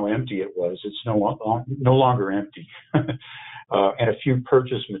 you know, how empty it was. It's no longer empty. And a few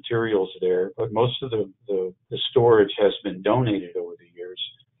purchased materials there, but most of the storage has been donated over the years.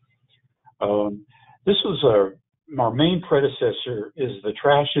 This was our main predecessor is the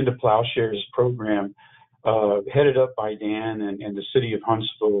Trash into Plowshares program, headed up by Dan and the city of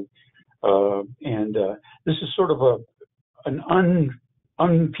Huntsville. This is sort of an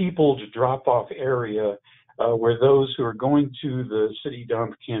unpeopled drop-off area where those who are going to the city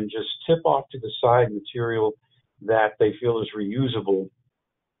dump can just tip off to the side material that they feel is reusable.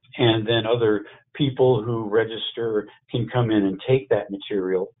 And then other people who register can come in and take that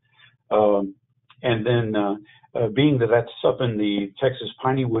material. And then being that that's up in the Texas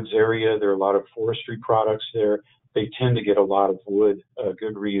Piney Woods area, there are a lot of forestry products there. They tend to get a lot of wood,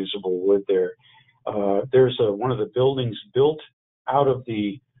 good reusable wood there. There's one of the buildings built out of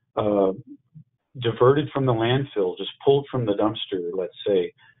the, diverted from the landfill, just pulled from the dumpster, let's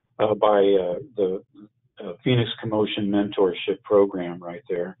say, by the Phoenix Commotion Mentorship Program right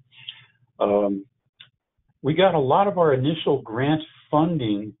there. We got a lot of our initial grant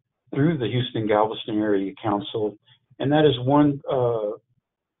funding through the Houston-Galveston Area Council, and that is one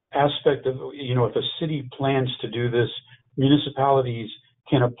aspect of, you know, if a city plans to do this, municipalities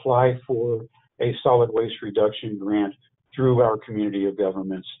can apply for a solid waste reduction grant through our community of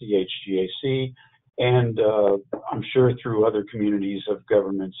governments, the HGAC, and I'm sure through other communities of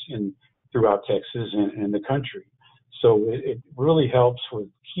governments throughout Texas and the country. So it really helps with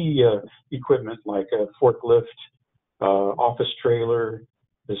key equipment like a forklift, office trailer,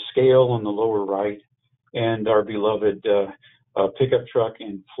 the scale on the lower right, and our beloved pickup truck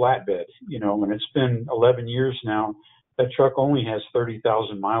and flatbed. You know, and it's been 11 years now. That truck only has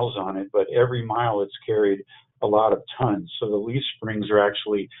 30,000 miles on it, but every mile it's carried a lot of tons. So the leaf springs are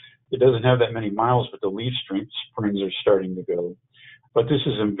actually, it doesn't have that many miles, but the leaf springs are starting to go. But this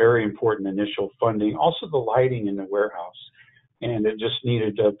is a very important initial funding. Also the lighting in the warehouse. And it just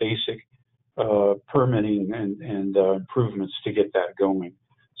needed basic permitting and improvements to get that going.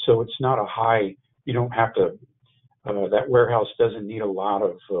 So it's not a high, you don't have to, that warehouse doesn't need a lot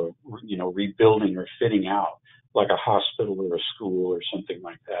of, you know, rebuilding or fitting out like a hospital or a school or something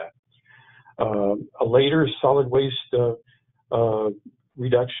like that. A later solid waste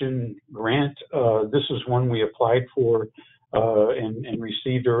reduction grant, this is one we applied for and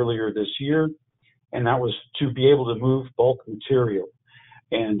received earlier this year, and that was to be able to move bulk material.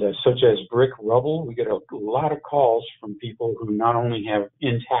 And such as brick rubble, we get a lot of calls from people who not only have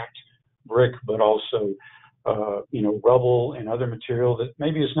intact brick, but also, you know, rubble and other material that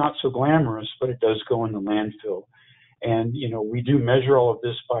maybe is not so glamorous, but it does go in the landfill. And, you know, we do measure all of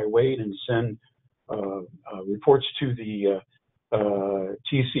this by weight and send reports to the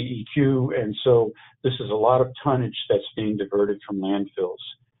TCEQ. And so this is a lot of tonnage that's being diverted from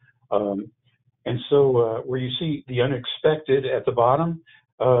landfills. And so where you see the unexpected at the bottom,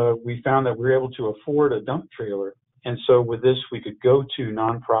 we found that we were able to afford a dump trailer. And so with this, we could go to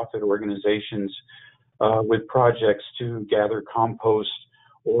nonprofit organizations with projects to gather compost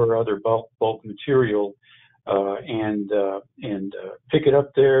or other bulk material and pick it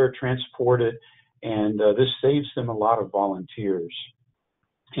up there, transport it, and this saves them a lot of volunteers.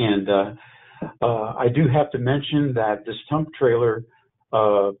 And I do have to mention that this dump trailer,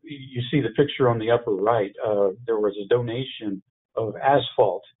 you see the picture on the upper right, there was a donation of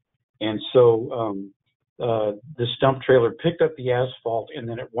asphalt. And so this dump trailer picked up the asphalt, and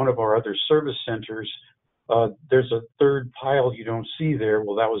then at one of our other service centers, there's a third pile you don't see there.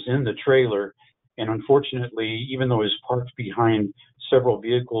 Well, that was in the trailer. And unfortunately, even though it was parked behind several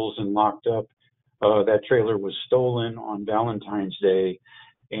vehicles and locked up, that trailer was stolen on Valentine's Day.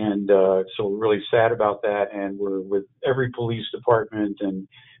 And so we're really sad about that. And we're with every police department and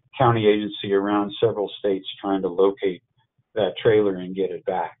county agency around several states trying to locate that trailer and get it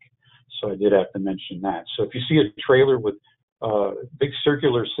back. So I did have to mention that. So if you see a trailer with big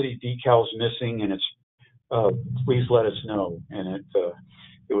circular city decals missing, and it's, please let us know. And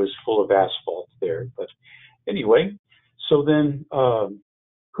it was full of asphalt there. But anyway, so then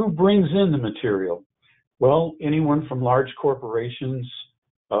who brings in the material? Well, anyone from large corporations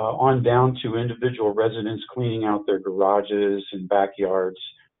on down to individual residents cleaning out their garages and backyards,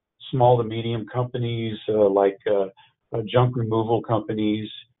 small to medium companies like junk removal companies.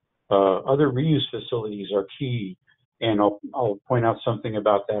 Other reuse facilities are key, and I'll point out something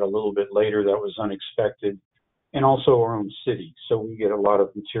about that a little bit later that was unexpected, and also our own city. So we get a lot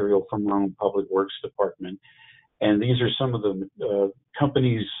of material from our own public works department, and these are some of the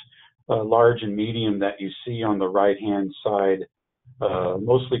companies, large and medium, that you see on the right-hand side,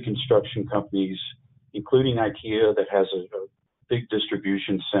 mostly construction companies, including IKEA that has a big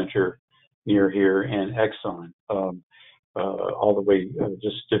distribution center near here, and Exxon. All the way,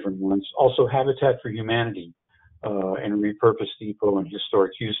 just different ones. Also Habitat for Humanity and Repurpose Depot and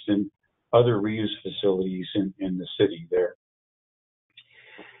Historic Houston, other reuse facilities in the city there.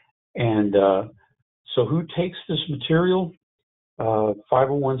 And so who takes this material?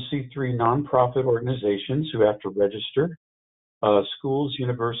 501c3 nonprofit organizations who have to register, schools,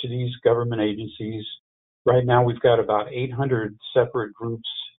 universities, government agencies. Right now we've got about 800 separate groups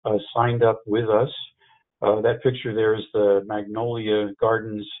signed up with us. That picture there is the Magnolia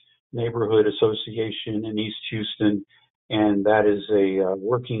Gardens Neighborhood Association in East Houston, and that is a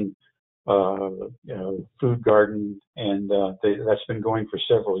working food garden, and that's been going for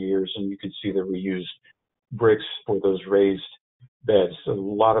several years, and you can see the reused bricks for those raised beds. A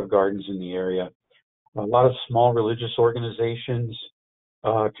lot of gardens in the area. A lot of small religious organizations,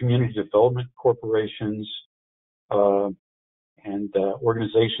 community development corporations, and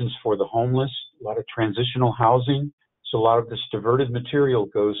organizations for the homeless, a lot of transitional housing. So a lot of this diverted material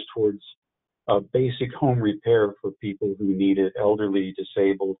goes towards basic home repair for people who need it, elderly,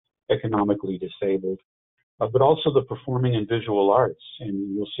 disabled, economically disabled, but also the performing and visual arts.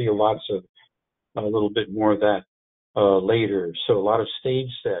 And you'll see lots of a little bit more of that later. So a lot of stage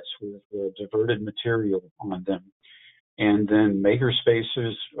sets with diverted material on them. And then maker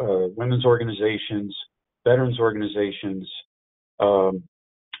spaces, women's organizations, veterans organizations,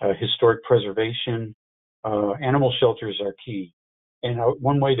 historic preservation, animal shelters are key. And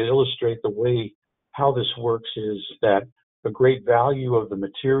one way to illustrate the way how this works is that a great value of the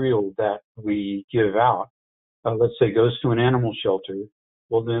material that we give out, let's say goes to an animal shelter,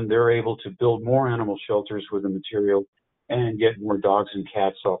 well then they're able to build more animal shelters with the material and get more dogs and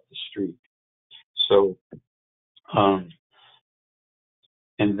cats off the street. So,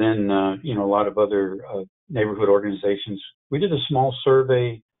 and then, a lot of other neighborhood organizations. We did a small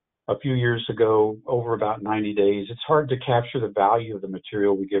survey a few years ago, over about 90 days. It's hard to capture the value of the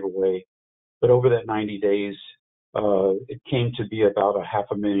material we give away, but over that 90 days, it came to be about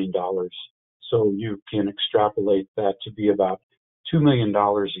 $500,000. So you can extrapolate that to be about $2 million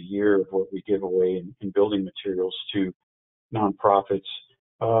a year of what we give away in building materials to nonprofits.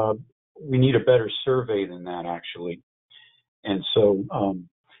 We need a better survey than that, actually. And so,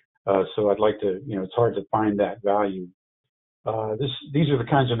 so I'd like to, it's hard to find that value. These are the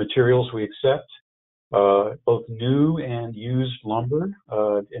kinds of materials we accept, both new and used lumber.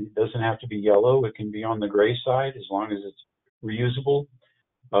 And it doesn't have to be yellow. It can be on the gray side as long as it's reusable.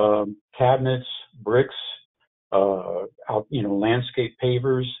 Cabinets, bricks, landscape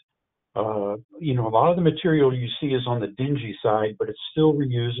pavers. A lot of the material you see is on the dingy side, but it's still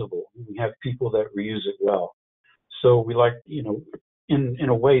reusable. We have people that reuse it well. So we like, in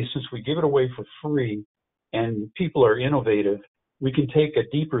a way, since we give it away for free and people are innovative, we can take a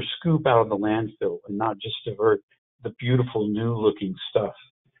deeper scoop out of the landfill and not just divert the beautiful new looking stuff.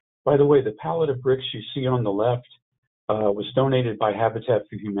 By the way, the pallet of bricks you see on the left was donated by Habitat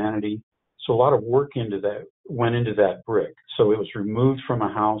for Humanity. So a lot of work went into that brick. So it was removed from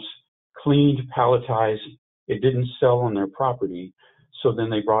a house, cleaned, palletized. It didn't sell on their property. So then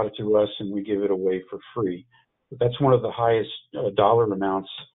they brought it to us and we give it away for free. But that's one of the highest dollar amounts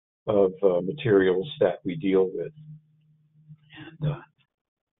of materials that we deal with. And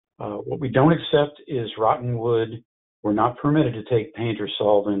what we don't accept is rotten wood. We're not permitted to take paint or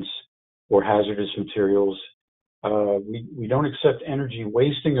solvents or hazardous materials. We don't accept energy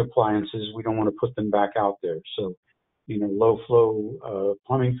wasting appliances. We don't want to put them back out there. So, you know, low flow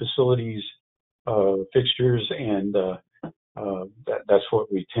plumbing facilities, fixtures, and that's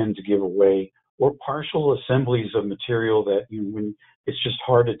what we tend to give away, or partial assemblies of material that when it's just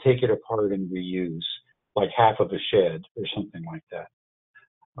hard to take it apart and reuse, like half of a shed or something like that.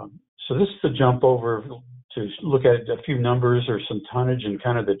 So this is the jump over to look at a few numbers or some tonnage and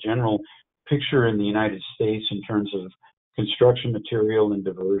kind of the general picture in the United States in terms of construction material and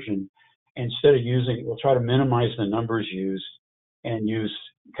diversion. Instead of using, we'll try to minimize the numbers used and use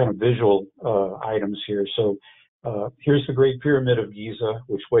kind of visual items here. So here's the Great Pyramid of Giza,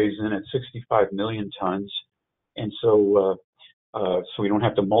 which weighs in at 65 million tons. And so we don't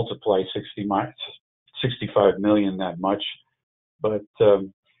have to multiply 65 million that much. But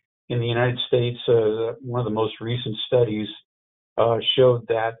in the United States, one of the most recent studies showed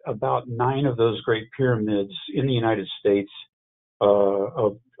that about 9 of those Great Pyramids in the United States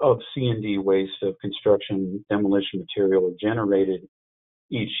of C&D waste, of construction demolition material, are generated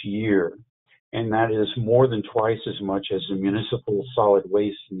each year. And that is more than twice as much as the municipal solid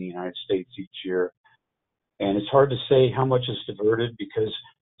waste in the United States each year. And it's hard to say how much is diverted because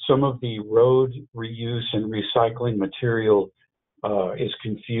some of the road reuse and recycling material is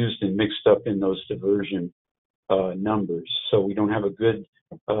confused and mixed up in those diversion numbers. So we don't have a good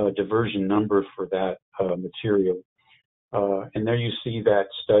diversion number for that material. And there you see that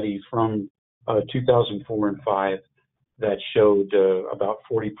study from 2004 and 5 that showed about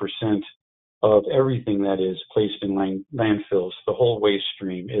 40% of everything that is placed in landfills. The whole waste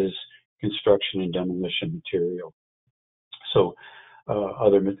stream is construction and demolition material. So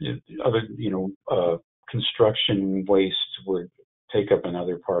other construction waste would take up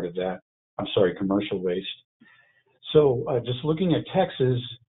another part of that. I'm sorry, commercial waste. So just looking at Texas,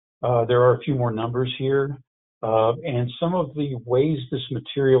 there are a few more numbers here. And some of the ways this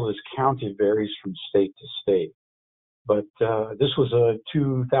material is counted varies from state to state. But this was a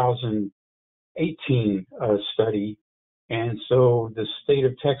 2018 study. And so the state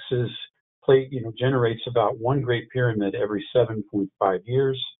of Texas generates about 1 Great Pyramid every 7.5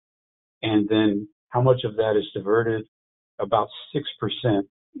 years. And then how much of that is diverted? About 6%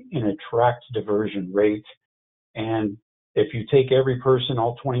 in a tracked diversion rate. And if you take every person,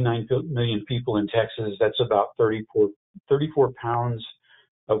 all 29 million people in Texas, that's about 34 pounds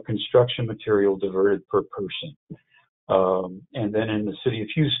of construction material diverted per person. And then in the city of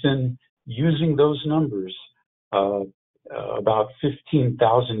Houston, using those numbers, about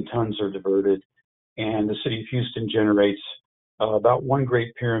 15,000 tons are diverted. And the city of Houston generates about 1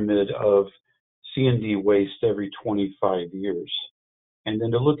 Great Pyramid of C&D waste every 25 years. And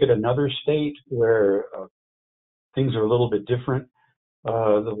then to look at another state where things are a little bit different,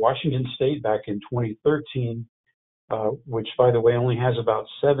 the Washington state back in 2013, which by the way only has about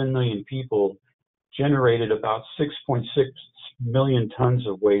 7 million people, generated about 6.6 million tons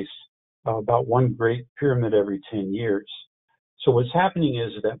of waste, about 1 Great Pyramid every 10 years. So what's happening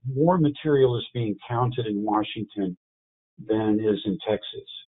is that more material is being counted in Washington than is in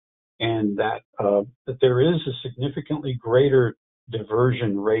Texas. And that there is a significantly greater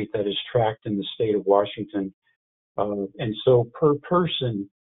diversion rate that is tracked in the state of Washington. And so per person,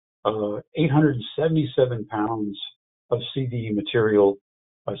 877 pounds of C&D material,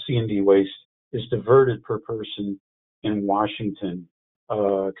 C&D waste, is diverted per person in Washington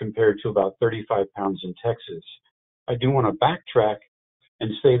compared to about 35 pounds in Texas. I do want to backtrack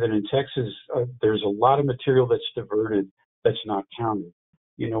and say that in Texas, there's a lot of material that's diverted that's not counted.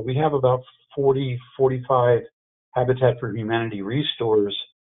 You know, we have about 40, 45 Habitat for Humanity restores.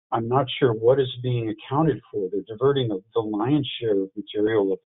 I'm not sure what is being accounted for. They're diverting the lion's share of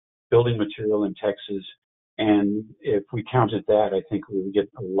material, of building material in Texas. And if we counted that, I think we would get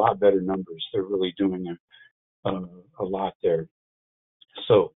a lot better numbers. They're really doing a lot there.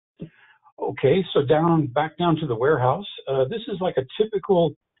 So, okay, so back down to the warehouse. This is like a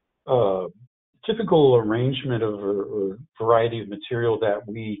typical arrangement of or variety of material that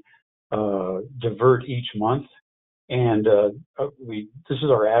we divert each month. And this is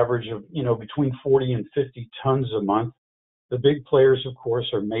our average of, between 40 and 50 tons a month. The big players, of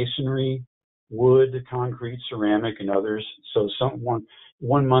course, are masonry, wood, concrete, ceramic, and others. So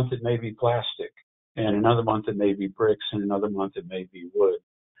one month it may be plastic, and another month it may be bricks, and another month it may be wood.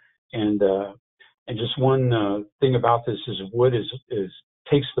 And And just one thing about this is wood is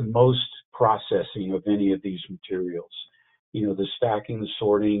takes the most processing of any of these materials. You know, the stacking, the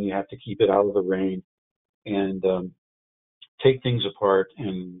sorting, you have to keep it out of the rain and take things apart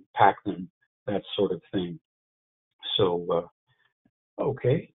and pack them, that sort of thing. So,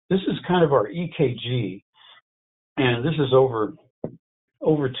 okay, this is kind of our EKG, and this is over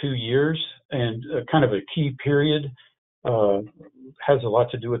 2 years, and kind of a key period. Has a lot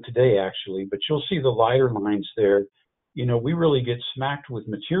to do with today, actually, but you'll see the lighter lines there. You know, we really get smacked with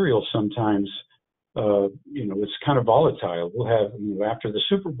material sometimes. You know, it's kind of volatile. We'll have, you know, after the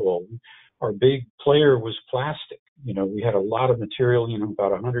Super Bowl, our big player was plastic. You know, we had a lot of material, you know,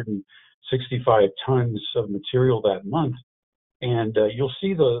 about 165 tons of material that month. And you'll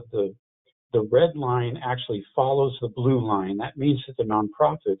see the red line actually follows the blue line. That means that the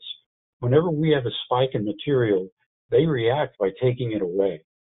nonprofits, whenever we have a spike in material, they react by taking it away.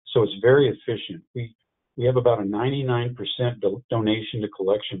 So it's very efficient. We have about a 99% donation to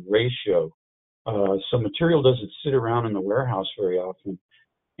collection ratio. So material doesn't sit around in the warehouse very often,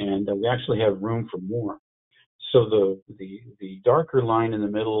 and we actually have room for more. So the darker line in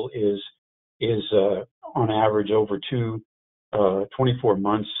the middle is on average over 24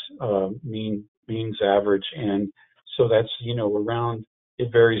 months means average, and so that's, you know, around,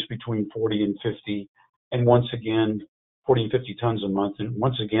 it varies between 40 and 50, and once again 40 and 50 tons a month, and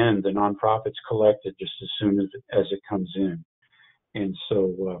once again the nonprofits collect it just as soon as it comes in. And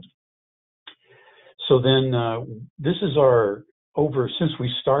so then this is since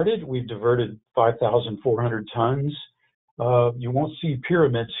we started, we've diverted 5,400 tons. You won't see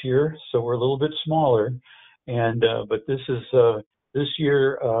pyramids here, so we're a little bit smaller. And but this is this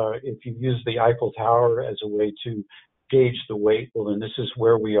year, if you use the Eiffel Tower as a way to gauge the weight, well, then this is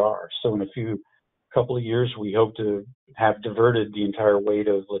where we are. So in a couple of years, we hope to have diverted the entire weight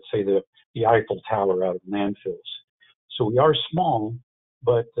of, let's say, the Eiffel Tower out of landfills. So we are small,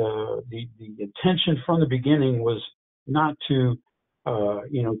 but the intention from the beginning was not to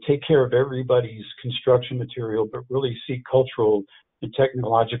you know, take care of everybody's construction material, but really seek cultural and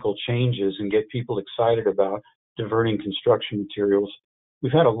technological changes and get people excited about diverting construction materials.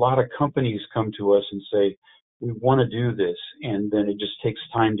 We've had a lot of companies come to us and say, we want to do this, and then it just takes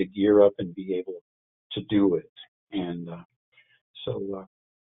time to gear up and be able to do it. And so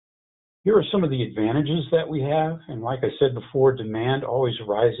here are some of the advantages that we have. And like I said before, demand always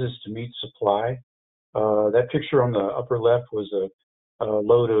rises to meet supply. That picture on the upper left was a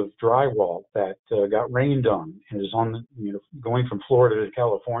load of drywall that got rained on and is on, you know, going from Florida to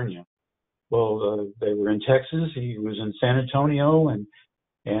California. Well, they were in Texas. He was in San Antonio, and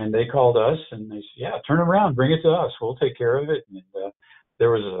they called us and they said, yeah, turn around, bring it to us. We'll take care of it. And there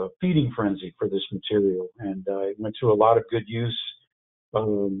was a feeding frenzy for this material, and it went to a lot of good use.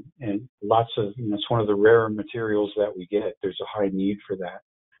 And lots of, you know, it's one of the rare materials that we get. There's a high need for that.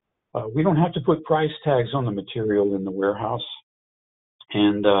 We don't have to put price tags on the material in the warehouse.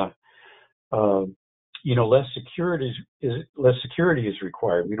 And you know, less security is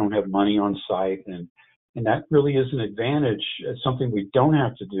required. We don't have money on site, and that really is an advantage. It's something we don't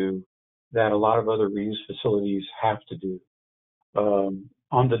have to do that a lot of other reuse facilities have to do.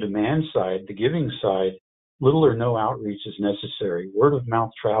 On the demand side, the giving side, little or no outreach is necessary. Word of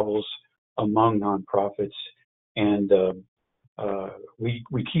mouth travels among nonprofits, and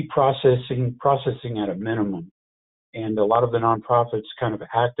we keep processing at a minimum. And a lot of the nonprofits kind of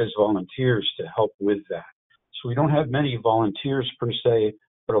act as volunteers to help with that. So we don't have many volunteers per se,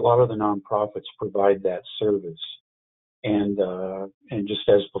 but a lot of the nonprofits provide that service. And just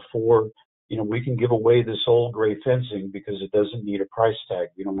as before, you know, we can give away this old gray fencing because it doesn't need a price tag.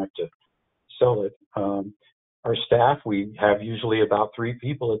 We don't have to sell it. Our staff, we have usually about 3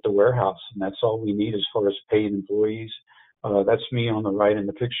 people at the warehouse, and that's all we need as far as paid employees. That's me on the right in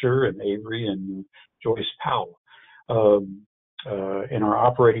the picture, and Avery and Joyce Powell. And our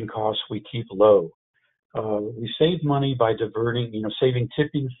operating costs we keep low. We save money by diverting, you know, saving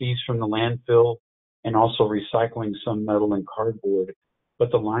tipping fees from the landfill and also recycling some metal and cardboard.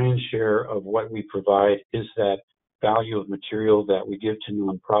 But the lion's share of what we provide is that value of material that we give to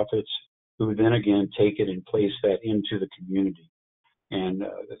nonprofits, who then again take it and place that into the community. And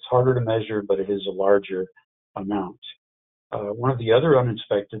it's harder to measure, but it is a larger amount. One of the other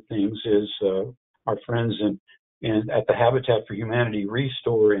unexpected things is our friends at the Habitat for Humanity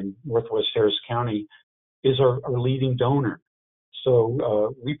Restore in Northwest Harris County is our leading donor.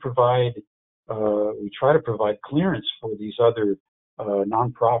 So we try to provide clearance for these other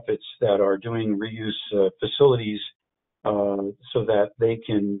nonprofits that are doing reuse facilities so that they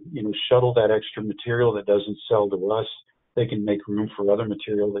can, you know, shuttle that extra material that doesn't sell to us. They can make room for other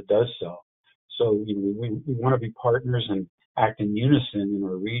material that does sell. So we want to be partners and act in unison in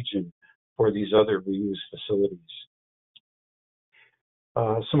our region for these other reuse facilities.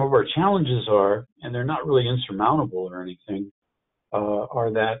 Some of our challenges are, and they're not really insurmountable or anything,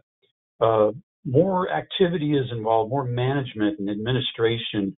 are that more activity is involved, more management and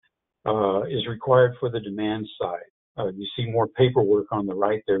administration is required for the demand side. You see more paperwork on the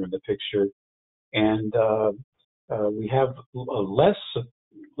right there in the picture, and we have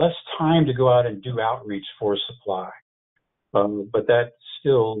less time to go out and do outreach for supply. But that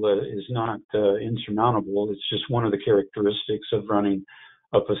still is not insurmountable. It's just one of the characteristics of running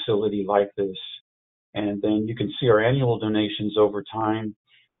a facility like this. And then you can see our annual donations over time,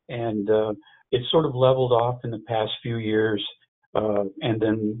 and it's sort of leveled off in the past few years. And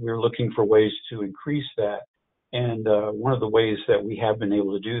then we're looking for ways to increase that. And one of the ways that we have been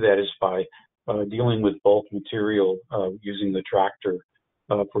able to do that is by dealing with bulk material using the tractor,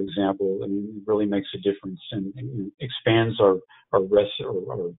 for example. And it really makes a difference and expands our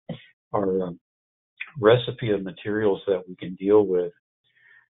recipe of materials that we can deal with.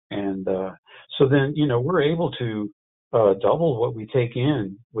 And so then, we're able to double what we take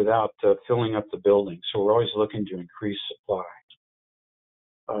in without filling up the building. So we're always looking to increase supply.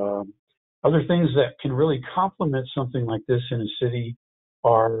 Other things that can really complement something like this in a city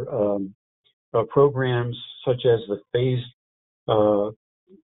are programs such as the phased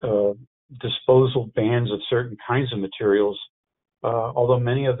disposal bans of certain kinds of materials. Although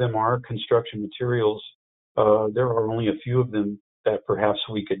many of them are construction materials, there are only a few of them that perhaps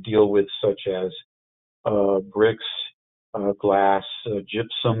we could deal with, such as bricks, glass,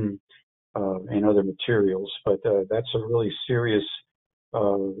 gypsum, and other materials. But that's a really serious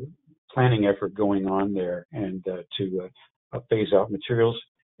planning effort going on there, and to phase out materials.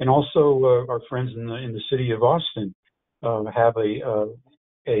 And also, our friends in the city of Austin have a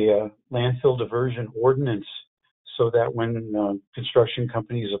landfill diversion ordinance, so that when construction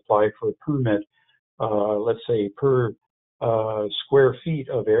companies apply for a permit, let's say per square feet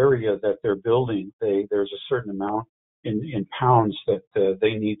of area that they're building, there's a certain amount in pounds that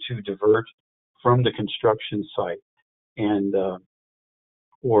they need to divert from the construction site, and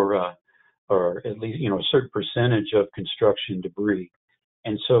or at least a certain percentage of construction debris.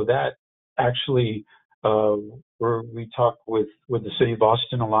 And so that actually we talk with the city of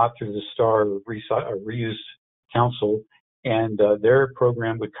Boston a lot through the STAR Reuse Council, and their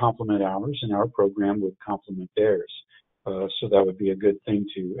program would complement ours, and our program would complement theirs. So that would be a good thing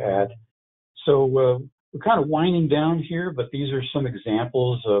to add. So we're kind of winding down here, but these are some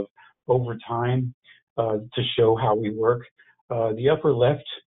examples of over time to show how we work. The upper left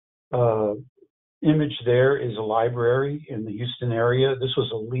image there is a library in the Houston area. This was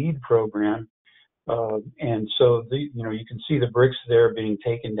a LEED program, and so you can see the bricks there being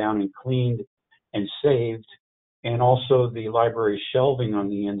taken down and cleaned and saved, and also the library shelving on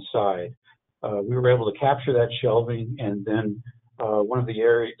the inside. We were able to capture that shelving, and then one of the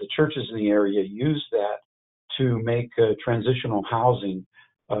churches in the area used that to make transitional housing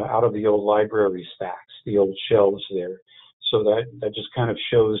out of the old library stacks, the old shelves there. So that just kind of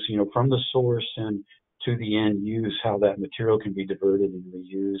shows, from the source and to the end use, how that material can be diverted and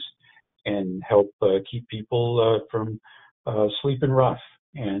reused and help keep people from sleeping rough.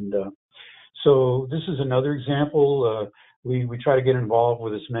 And so this is another example. We try to get involved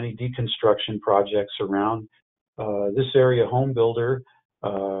with as many deconstruction projects around this area. Home builder,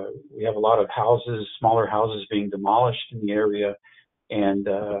 we have a lot of houses, smaller houses being demolished in the area, and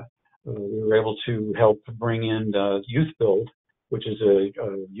we were able to help bring in Youth Build, which is a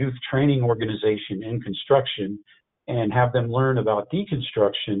youth training organization in construction, and have them learn about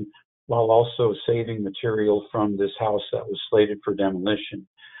deconstruction while also saving material from this house that was slated for demolition.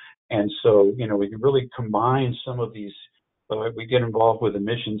 And so, we can really combine some of these. We get involved with the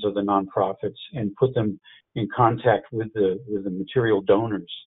missions of the nonprofits and put them in contact with the material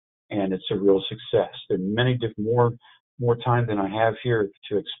donors, and it's a real success. There are many different, more time than I have here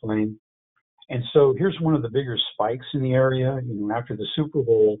to explain. And so here's one of the bigger spikes in the area. After the Super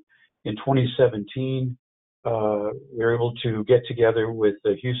Bowl in 2017, we were able to get together with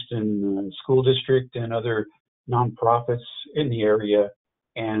the Houston School District and other nonprofits in the area,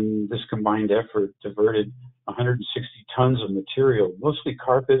 and this combined effort diverted 160 tons of material, mostly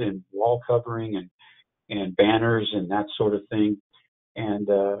carpet and wall covering and banners and that sort of thing. And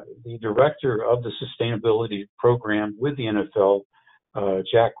the director of the sustainability program with the NFL,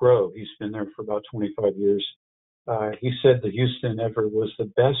 Jack Rowe, he's been there for about 25 years. He said the Houston effort was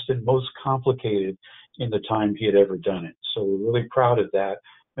the best and most complicated in the time he had ever done it. So we're really proud of that,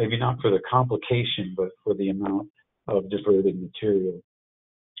 maybe not for the complication, but for the amount of diverted material.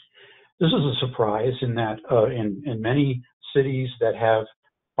 this is a surprise in that in many cities that have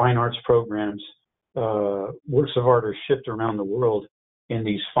fine arts programs, works of art are shipped around the world in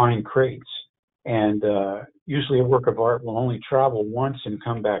these fine crates. And usually a work of art will only travel once and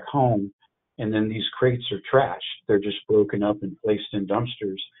come back home. And then these crates are trashed. They're just broken up and placed in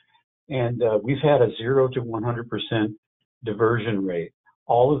dumpsters. And we've had a 0 to 100% diversion rate.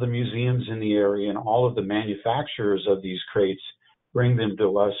 All of the museums in the area and all of the manufacturers of these crates bring them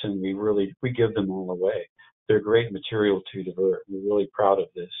to us, and we give them all away. They're great material to divert. We're really proud of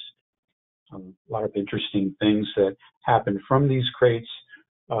this. A lot of interesting things that happen from these crates.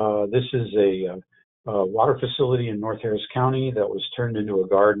 This is a water facility in North Harris County that was turned into a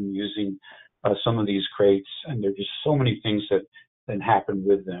garden using some of these crates, and there are just so many things that happen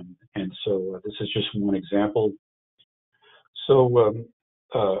with them. And so this is just one example. So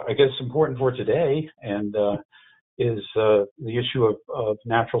I guess important for today and is the issue of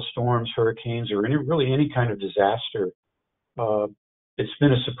natural storms, hurricanes, or really any kind of disaster. It's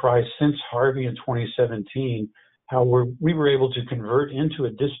been a surprise since Harvey in 2017 how we were able to convert into a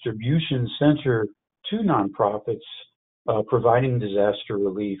distribution center to nonprofits providing disaster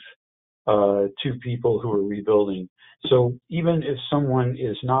relief to people who are rebuilding. So even if someone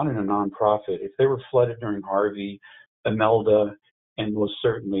is not in a nonprofit, if they were flooded during Harvey, Imelda, and most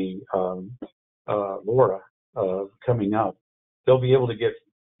certainly Laura coming up, they'll be able to get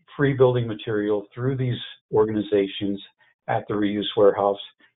free building material through these organizations at the reuse warehouse.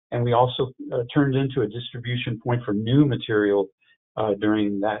 And we also turned into a distribution point for new material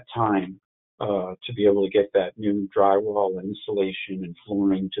during that time to be able to get that new drywall and insulation and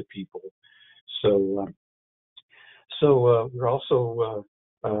flooring to people. So we're also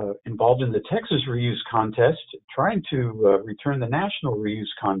involved in the Texas Reuse Contest, trying to return the National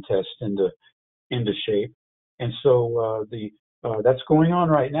Reuse Contest into shape. And so that's going on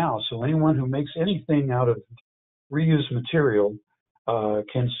right now. So anyone who makes anything out of reused material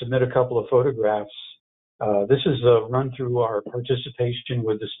can submit a couple of photographs. This is run through our participation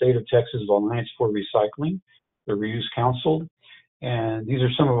with the State of Texas Alliance for Recycling, the Reuse Council. And these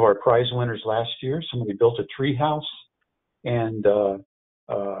are some of our prize winners last year. Somebody built a tree house, and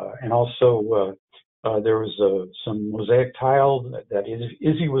also there was some mosaic tile that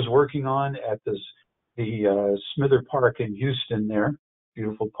Izzy was working on at the Smither Park in Houston there.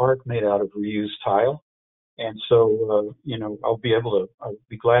 Beautiful park made out of reused tile. And so, I'll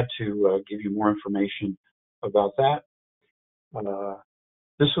be glad to give you more information about that.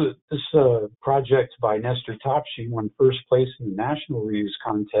 This project by Nestor Topsy won first place in the National Reuse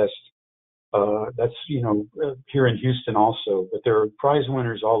Contest. That's, here in Houston also, but there are prize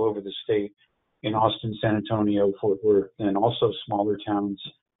winners all over the state in Austin, San Antonio, Fort Worth, and also smaller towns.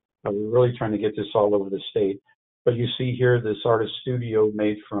 We're really trying to get this all over the state. But you see here this artist studio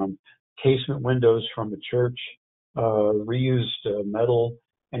made from casement windows from a church, reused metal,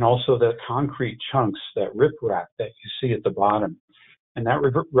 and also the concrete chunks, that riprap that you see at the bottom. And that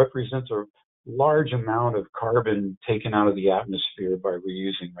represents a large amount of carbon taken out of the atmosphere by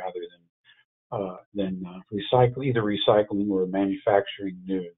reusing rather than either recycling or manufacturing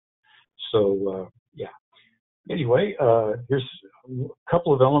new. So yeah. Anyway, here's a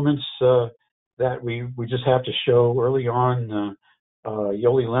couple of elements that we just have to show. Early on,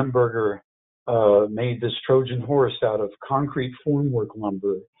 Yoli Lemberger made this Trojan horse out of concrete formwork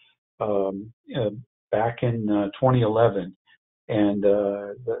lumber back in 2011. And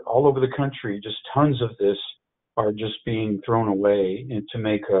all over the country, just tons of this are just being thrown away to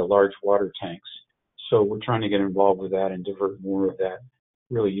make large water tanks. So we're trying to get involved with that and divert more of that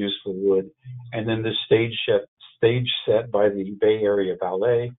really useful wood. And then this stage set by the Bay Area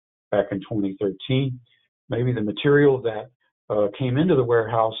Ballet back in 2013. Maybe the material that came into the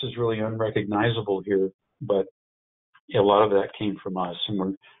warehouse is really unrecognizable here, but a lot of that came from us, and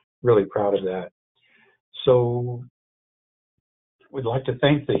we're really proud of that. So we'd like to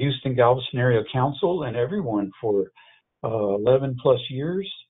thank the Houston-Galveston Area Council and everyone for 11 plus years.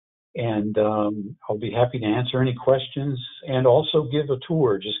 And I'll be happy to answer any questions and also give a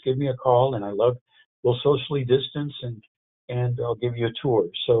tour. Just give me a call, and we'll socially distance and I'll give you a tour.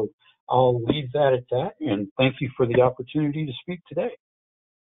 So I'll leave that at that, and thank you for the opportunity to speak today.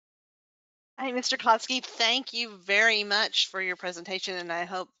 Hi, Mr. Kotsky, thank you very much for your presentation, and I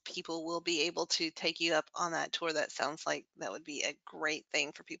hope people will be able to take you up on that tour. That sounds like that would be a great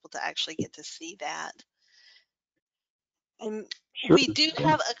thing for people to actually get to see that. And Sure. we do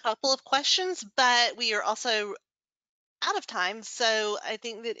have a couple of questions, but we are also out of time. So I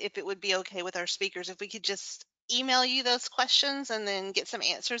think that if it would be okay with our speakers, if we could just email you those questions and then get some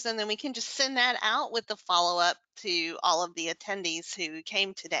answers, and then we can just send that out with the follow-up to all of the attendees who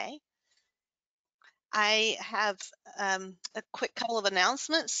came today. I have a quick couple of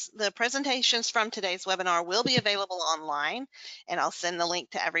announcements. The presentations from today's webinar will be available online, and I'll send the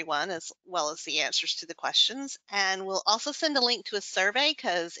link to everyone as well as the answers to the questions. And we'll also send a link to a survey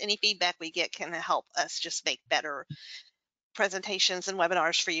because any feedback we get can help us just make better presentations and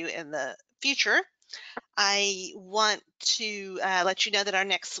webinars for you in the future. I want to let you know that our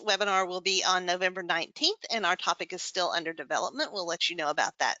next webinar will be on November 19th, and our topic is still under development. We'll let you know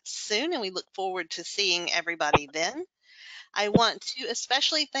about that soon, and we look forward to seeing everybody then. I want to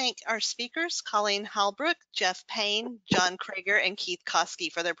especially thank our speakers, Colleen Halbrook, Jeff Payne, John Krager, and Keith Koski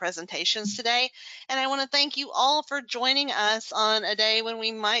for their presentations today. And I want to thank you all for joining us on a day when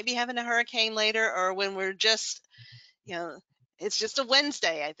we might be having a hurricane later, or when we're just, it's just a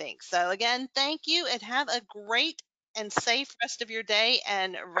Wednesday, I think. So again, thank you and have a great and safe rest of your day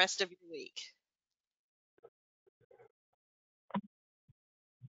and rest of your week.